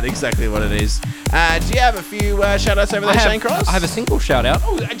find out exactly what it is. Do you have a few shout-outs over there, Shane Cross? I have a single shout out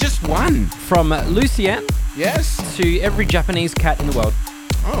Oh, just one. from Lucian Yes. to every Japanese cat in the world.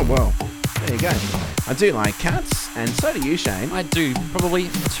 Oh, well, there you go. I do like cats, and so do you, Shane. I do, probably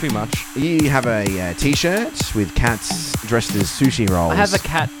too much. You have a t-shirt with cats dressed as sushi rolls. I have a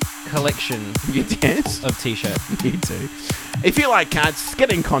cat collection Yes. of t-shirts. You too. If you like cats,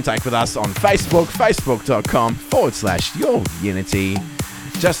 get in contact with us on Facebook, facebook.com/YourUnity.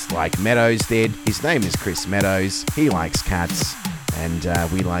 Just like Meadows did. His name is Chris Meadows. He likes cats, and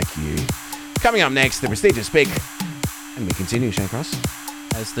we like you. Coming up next, the prestigious pick. And we continue, Shane Cross.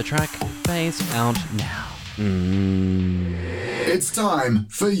 As the track fades out now. It's time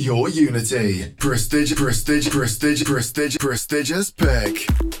for your Unity. Prestigious pick.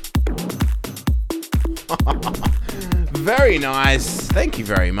 Very nice. Thank you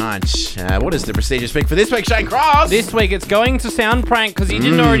very much. What is the prestigious pick for this week, Shane Cross? This week it's going to Sound Prank because you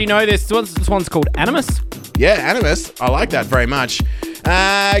didn't already know this. This one's called Animus. Yeah, Animus. I like that very much.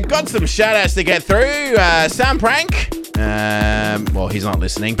 Got some shout-outs to get through. Sound Prank. Well, he's not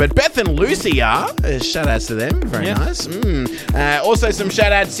listening, but Beth and Lucy are. Shout-outs to them. Very nice. Also some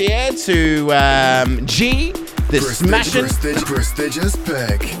shout-outs here to G, the smashing... Prestigious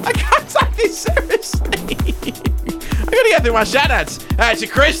pick. I can't take this seriously. I gotta get through my shout-outs. To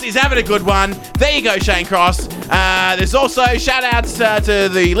Chris, he's having a good one. There you go, Shane Cross. There's also shout-outs to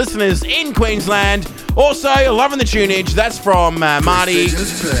the listeners in Queensland. Also, loving the tunage. That's from Marty.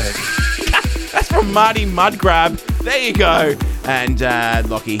 Prestigious pick. That's from Marty Mudgrab. There you go. And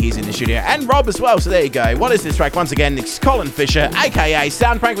Lockie, he's in the studio. And Rob as well. So there you go. What is this track? Once again, it's Colin Fisher, a.k.a.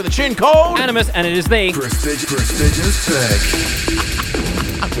 Sound Prank with a tune called... Animus, and it is the... Prestigious pick.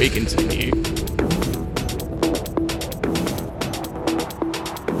 We continue.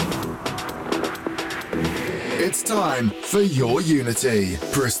 It's time for your Unity.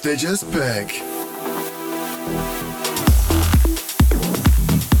 Prestigious pick.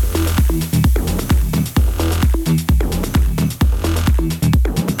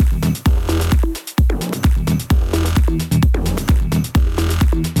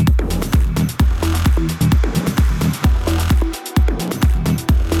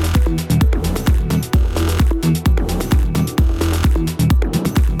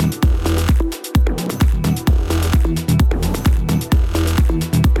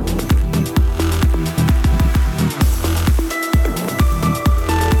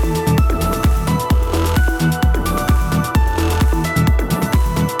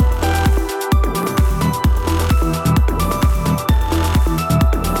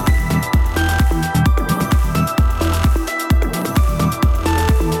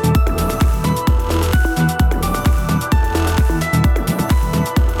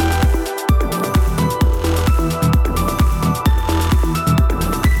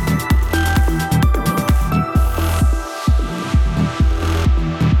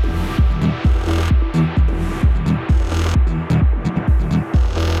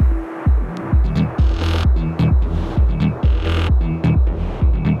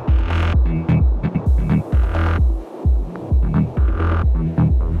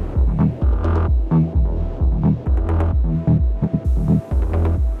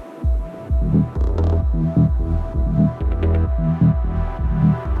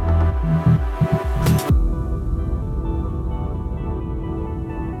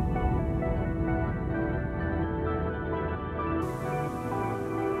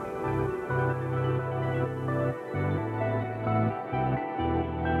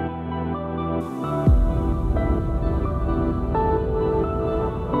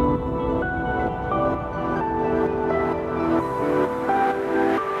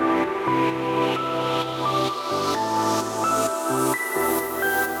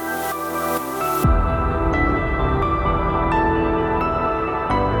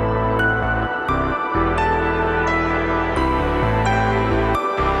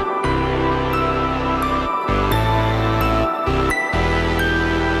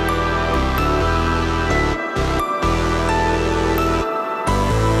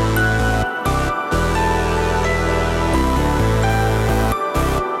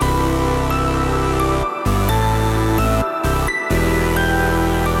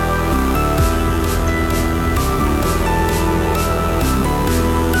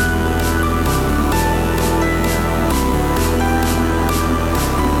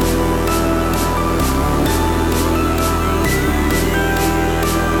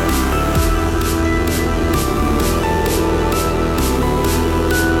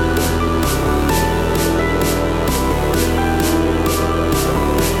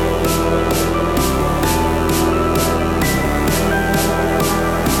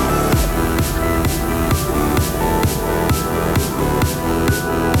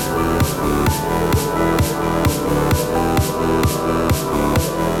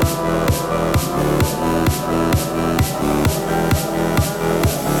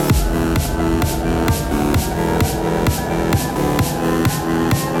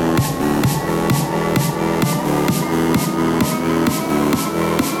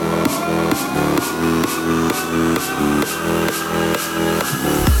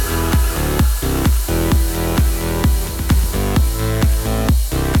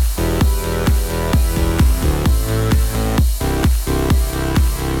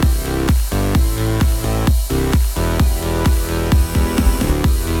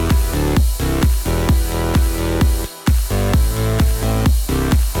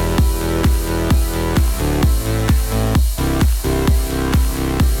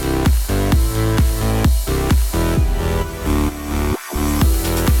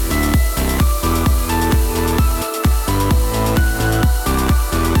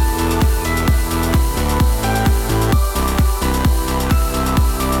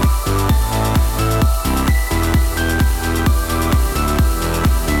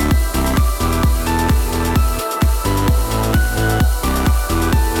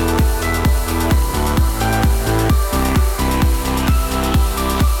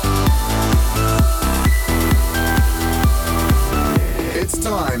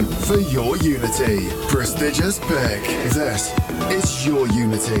 unity. Prestigious pick. This is your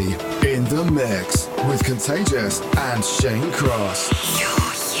unity in the mix with Contagious and Shane Cross.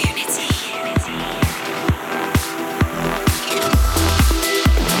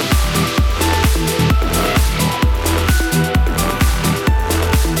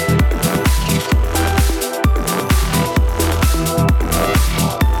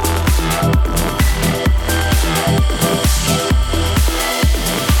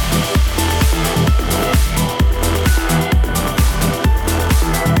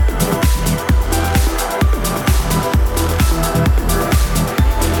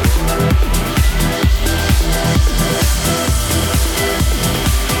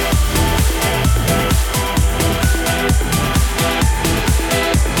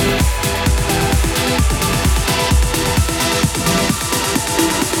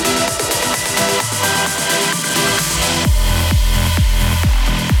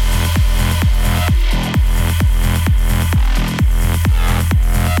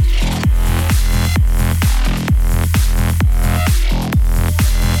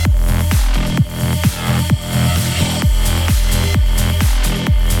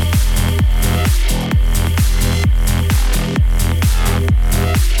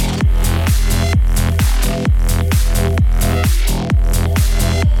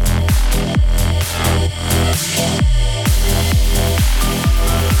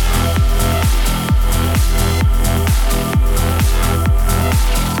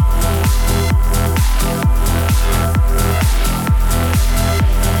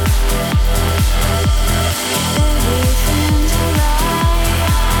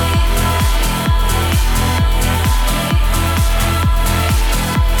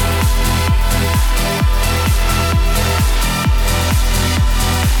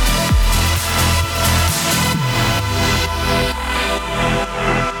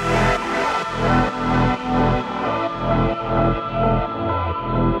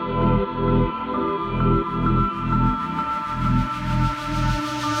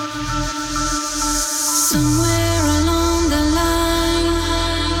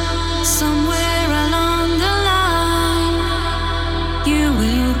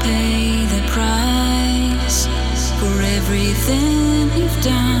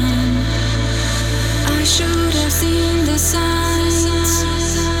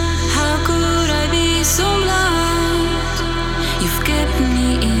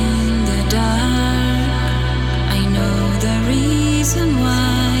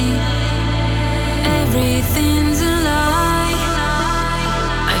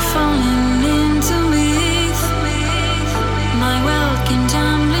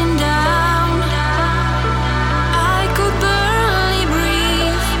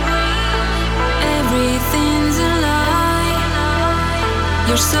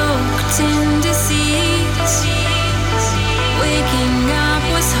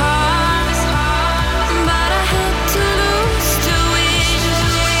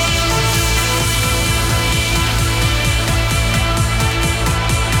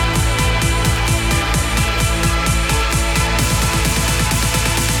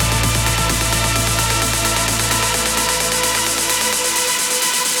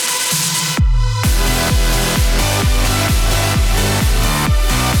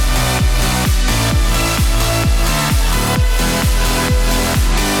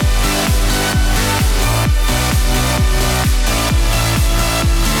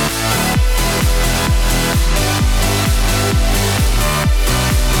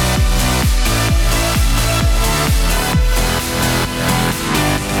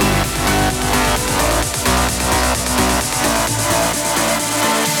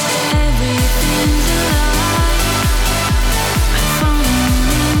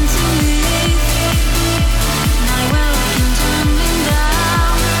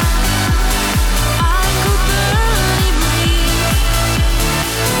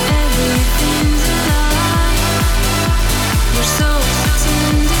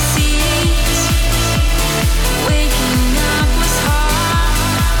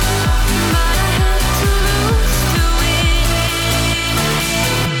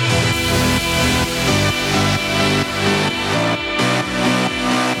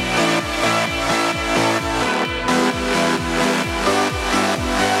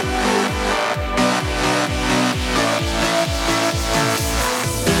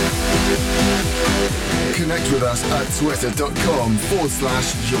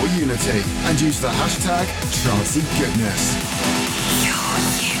 Twitter.com/yourunity and use the hashtag ChancyGoodness. Your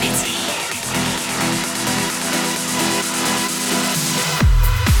Unity.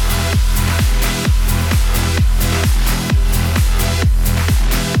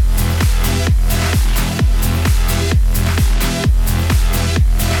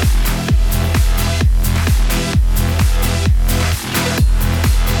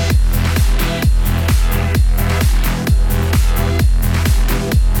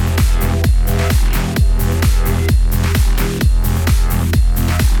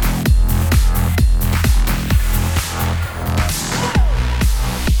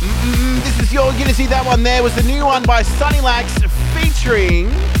 Unity, that one there was the new one by Sunny Lax featuring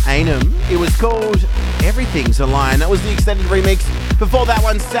Einem. It was called Everything's a Line. That was the extended remix. Before that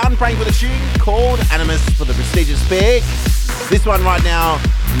one, Soundprank with a tune called Animus for the prestigious pick. This one right now,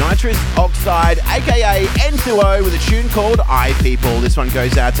 Nitrous Oxide, aka N2O, with a tune called I People. This one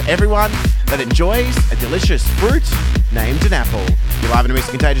goes out to everyone that enjoys a delicious fruit named an apple. You're live in a mix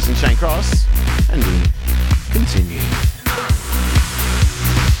of Contagious and Shane Cross, and we continue.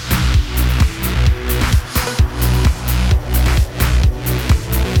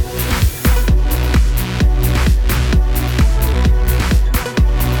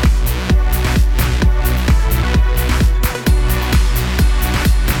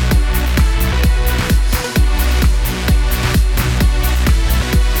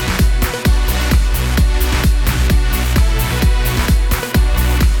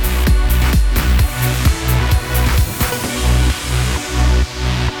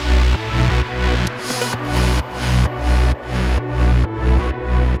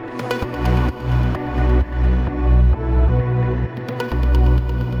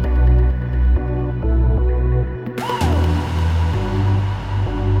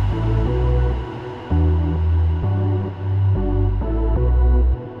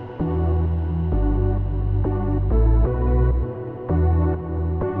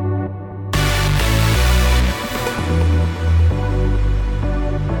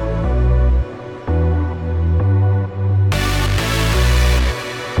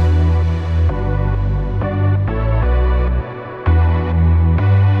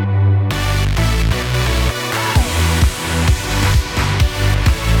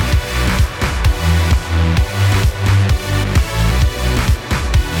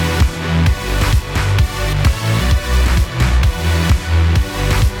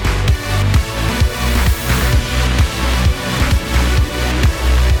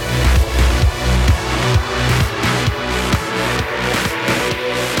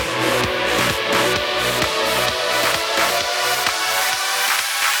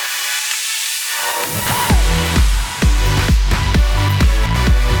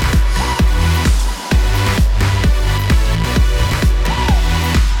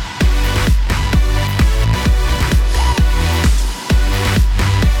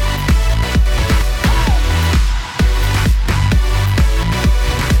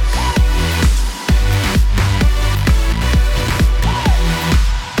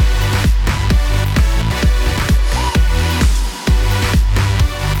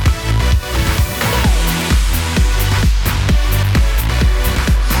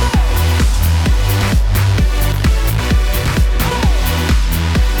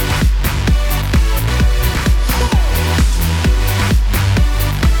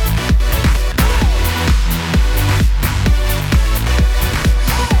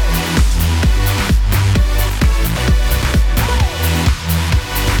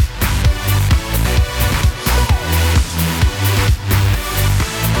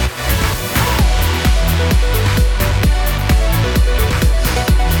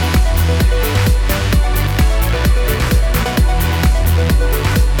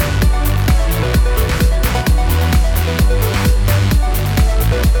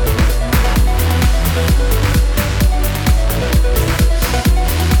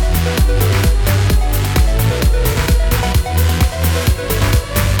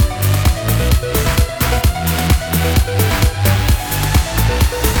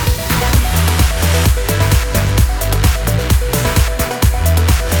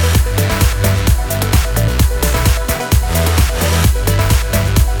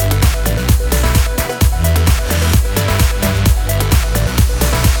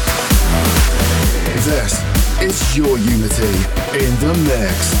 Your Unity in the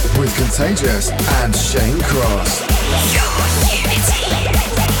mix with Contagious and Shane Cross. Your Unity.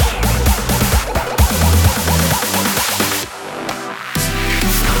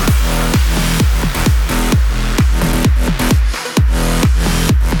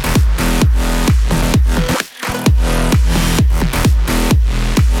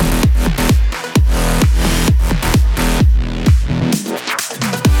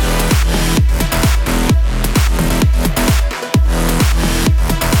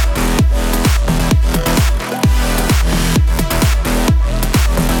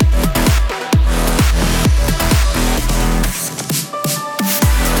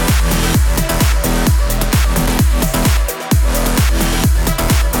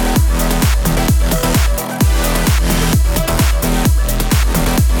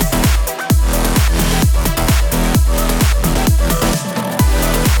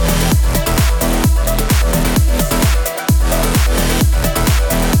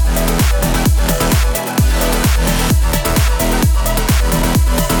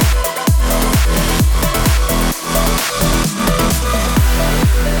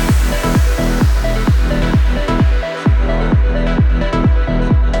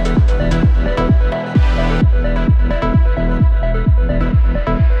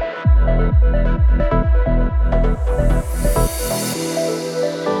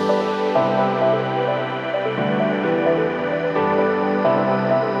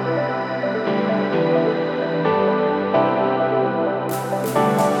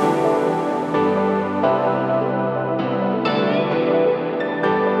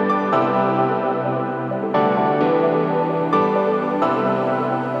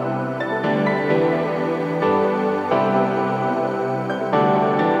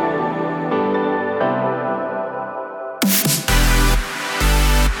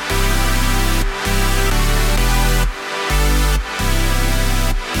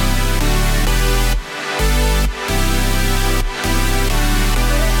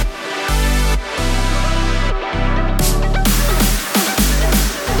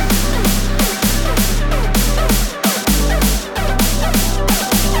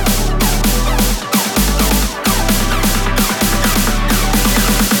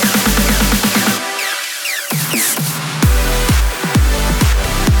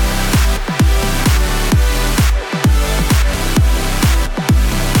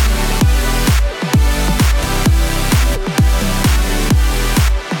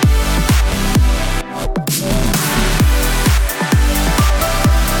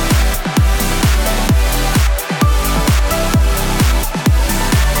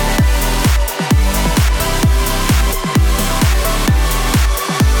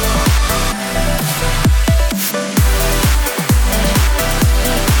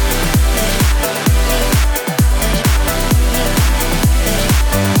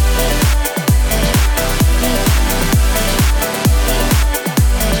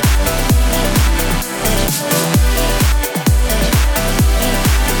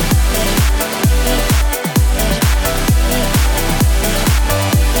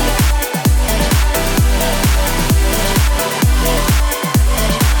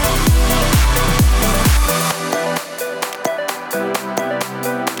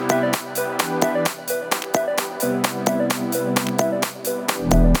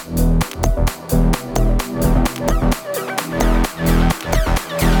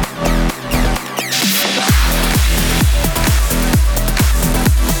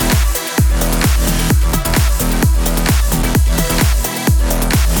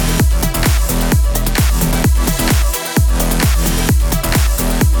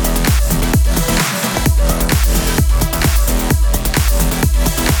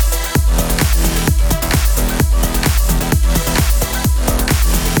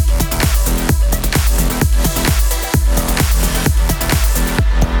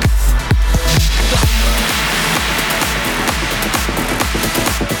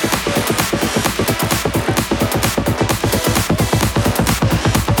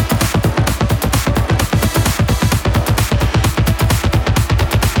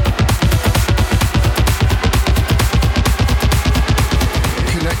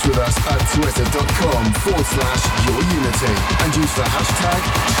 twitter.com/yourunity and use the hashtag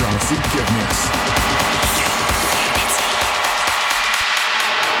TranceyGoodness.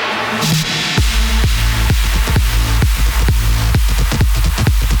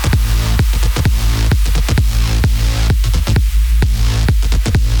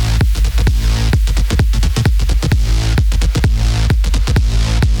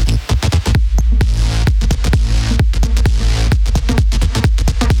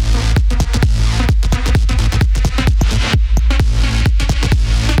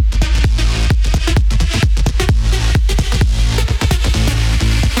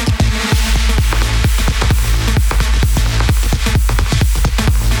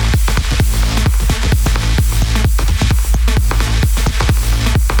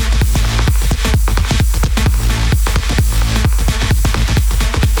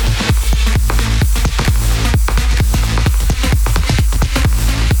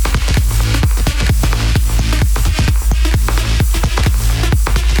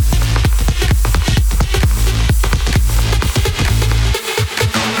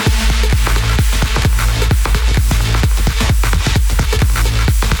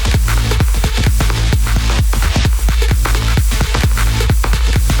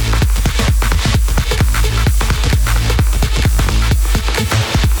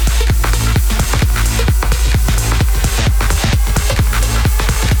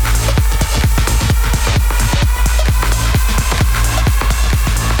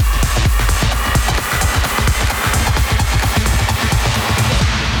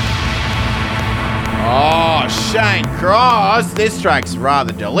 This track's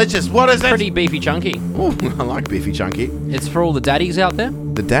rather delicious. What is it? Pretty beefy chunky. Ooh, I like beefy chunky. It's for all the daddies out there.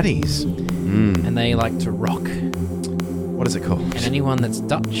 The daddies. And they like to rock. What is it called? And anyone that's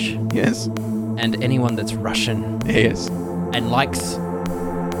Dutch. Yes. And anyone that's Russian. Yes. And likes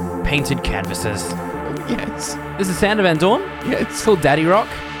painted canvases. Yes. This is Sound of Van Dorn. Yeah, it's called Daddy Rock.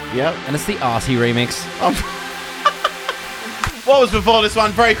 Yep. And it's the arty remix. What was before this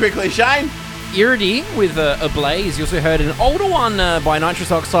one? Very quickly, Shane. Iridi with Ablaze. You also heard an older one by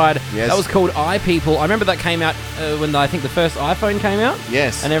Nitrous Oxide. Yes. That was called I People. I remember that came out when I think the first iPhone came out.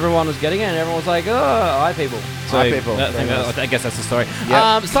 Yes. And everyone was getting it, and everyone was like, oh, I People. So I People. I guess that's the story.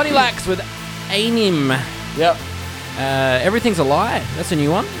 Yep. Sunny Lax with Anim. Yep. Everything a Lie. That's a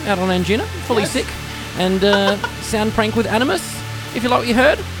new one out on Angina. Fully Sick. And Sound Prank with Animus. If you like what you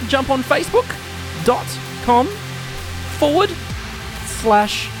heard, jump on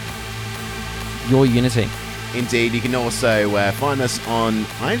Facebook.com/YourUnity. Indeed, you can also find us on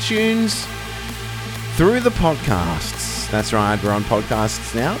iTunes through the podcasts. That's right, we're on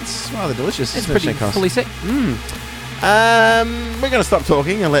podcasts now. It's rather delicious. It's isn't pretty it, Shane Cross? fully sick. We're going to stop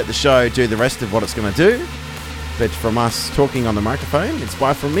talking and let the show do the rest of what it's going to do. But from us talking on the microphone, it's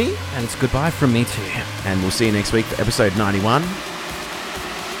bye from me. And it's goodbye from me too. And we'll see you next week for episode 91.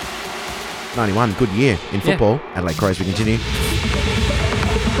 91, good year in football. Adelaide Crows, we continue.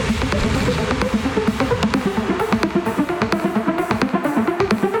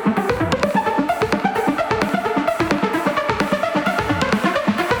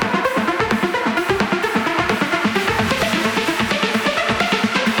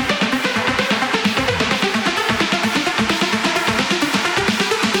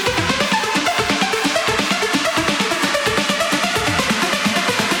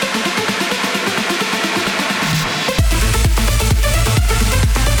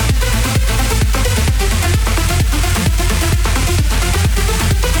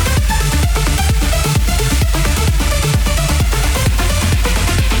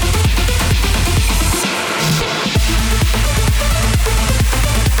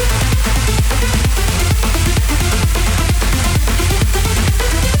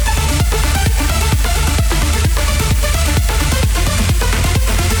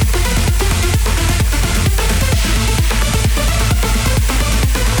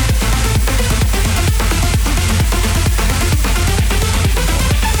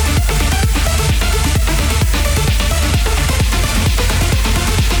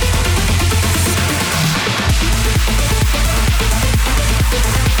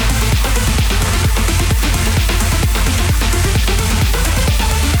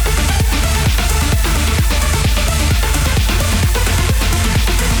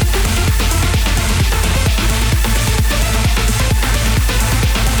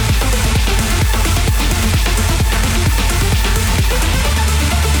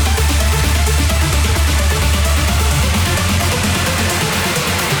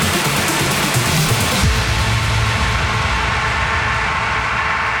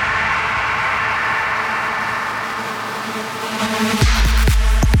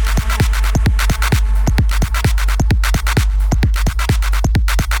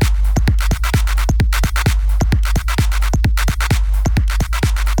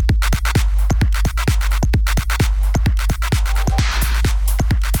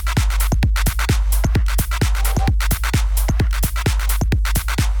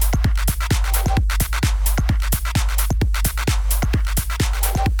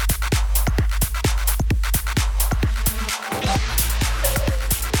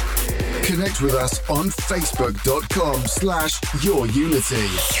 Connect with us on Facebook.com/YourUnity.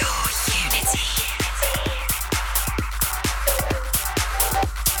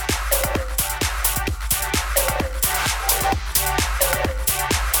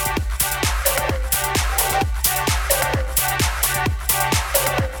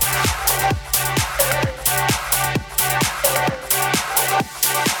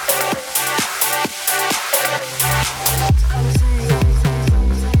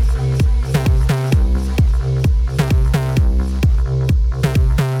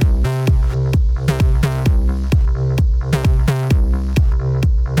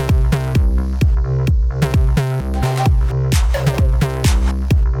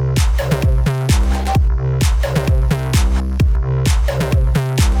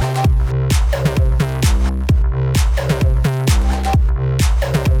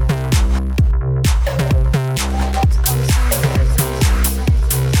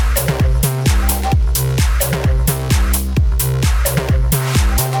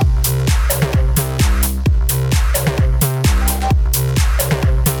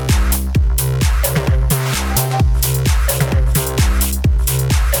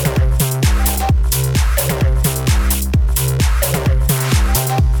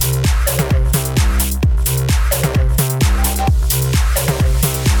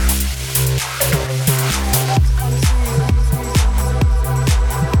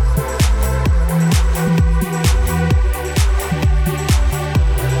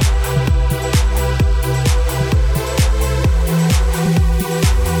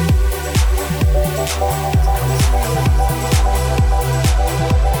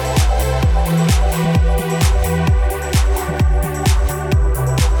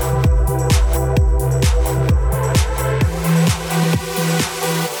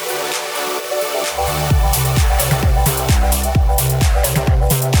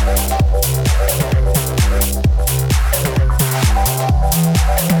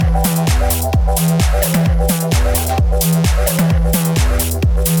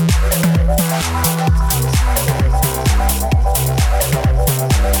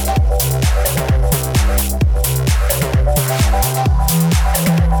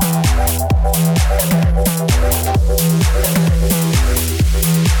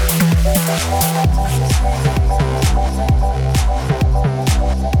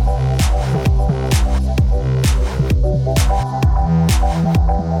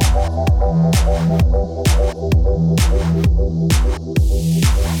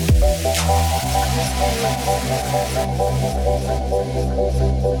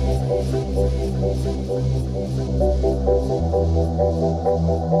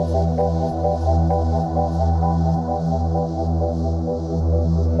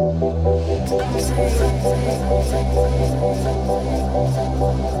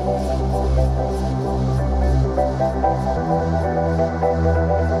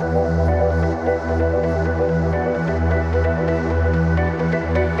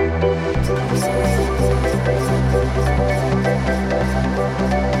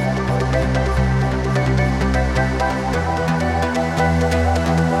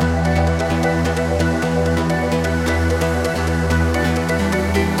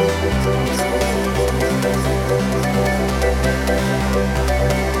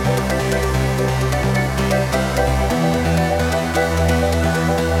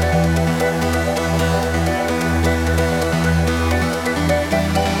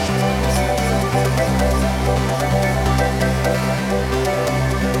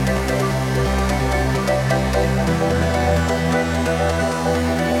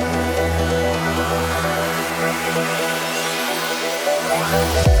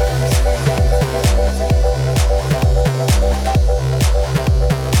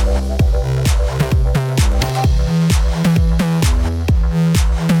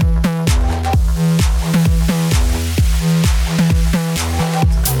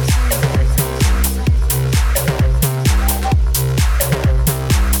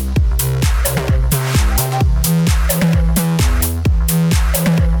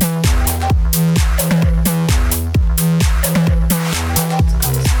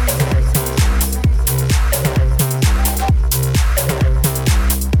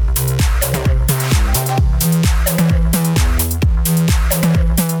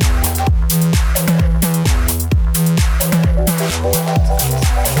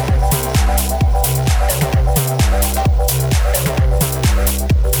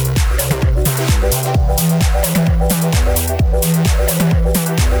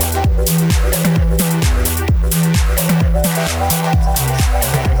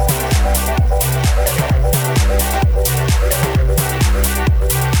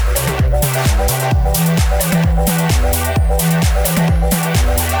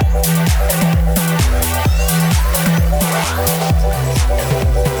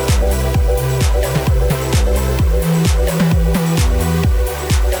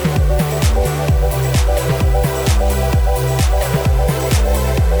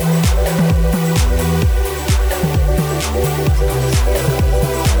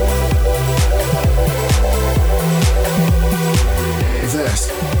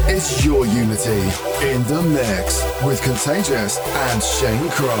 It's your unity in the mix with Contagious and Shane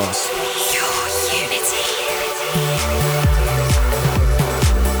Cross. Your unity.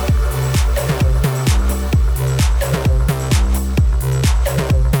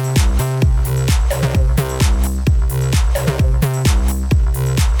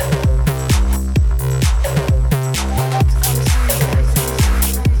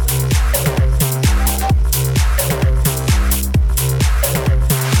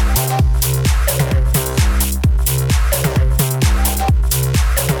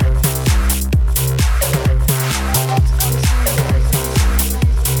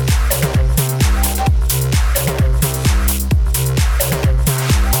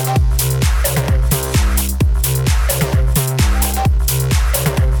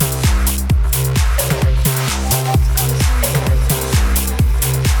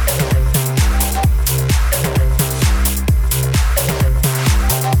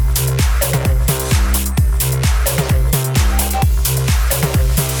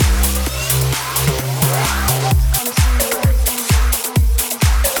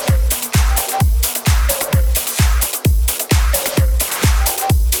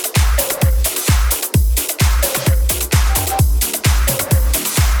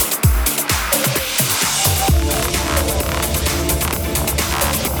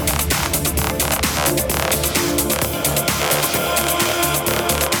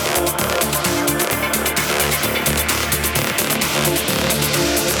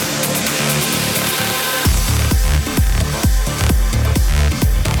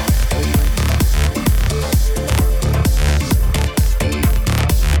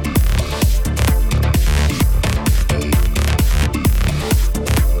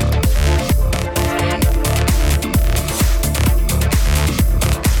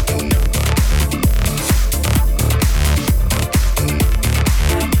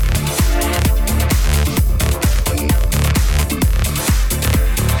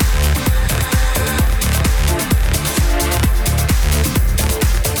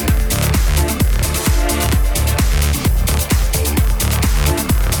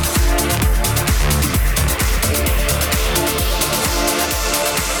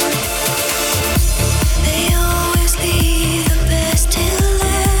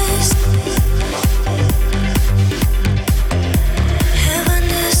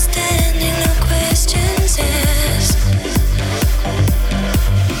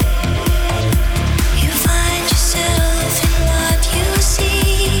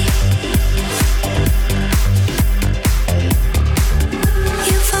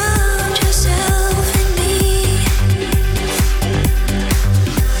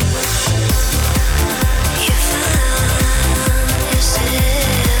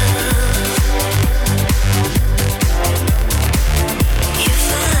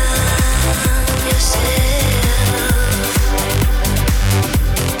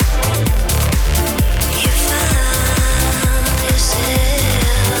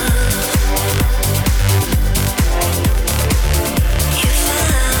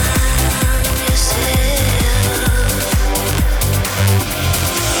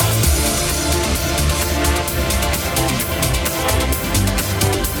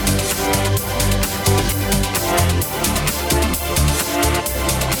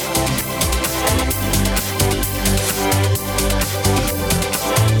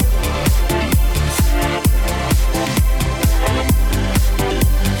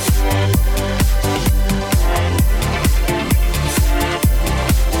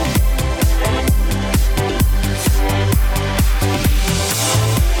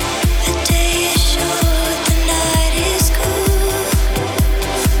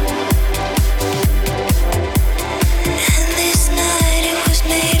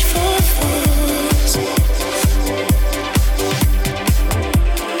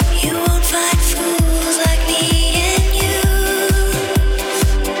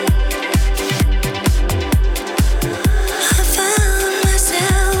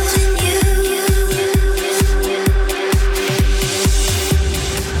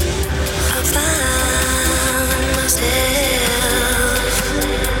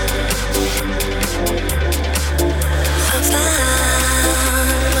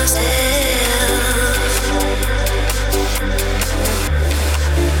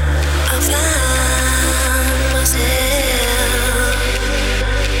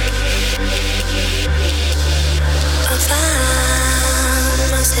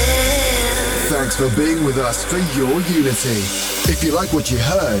 Thanks for being with us for Your Unity. If you like what you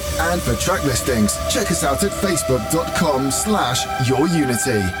heard and for track listings, check us out at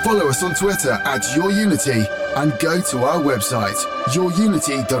facebook.com/YourUnity. Follow us on Twitter at YourUnity and go to our website,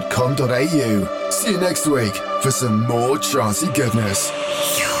 yourunity.com.au. See you next week for some more charty goodness.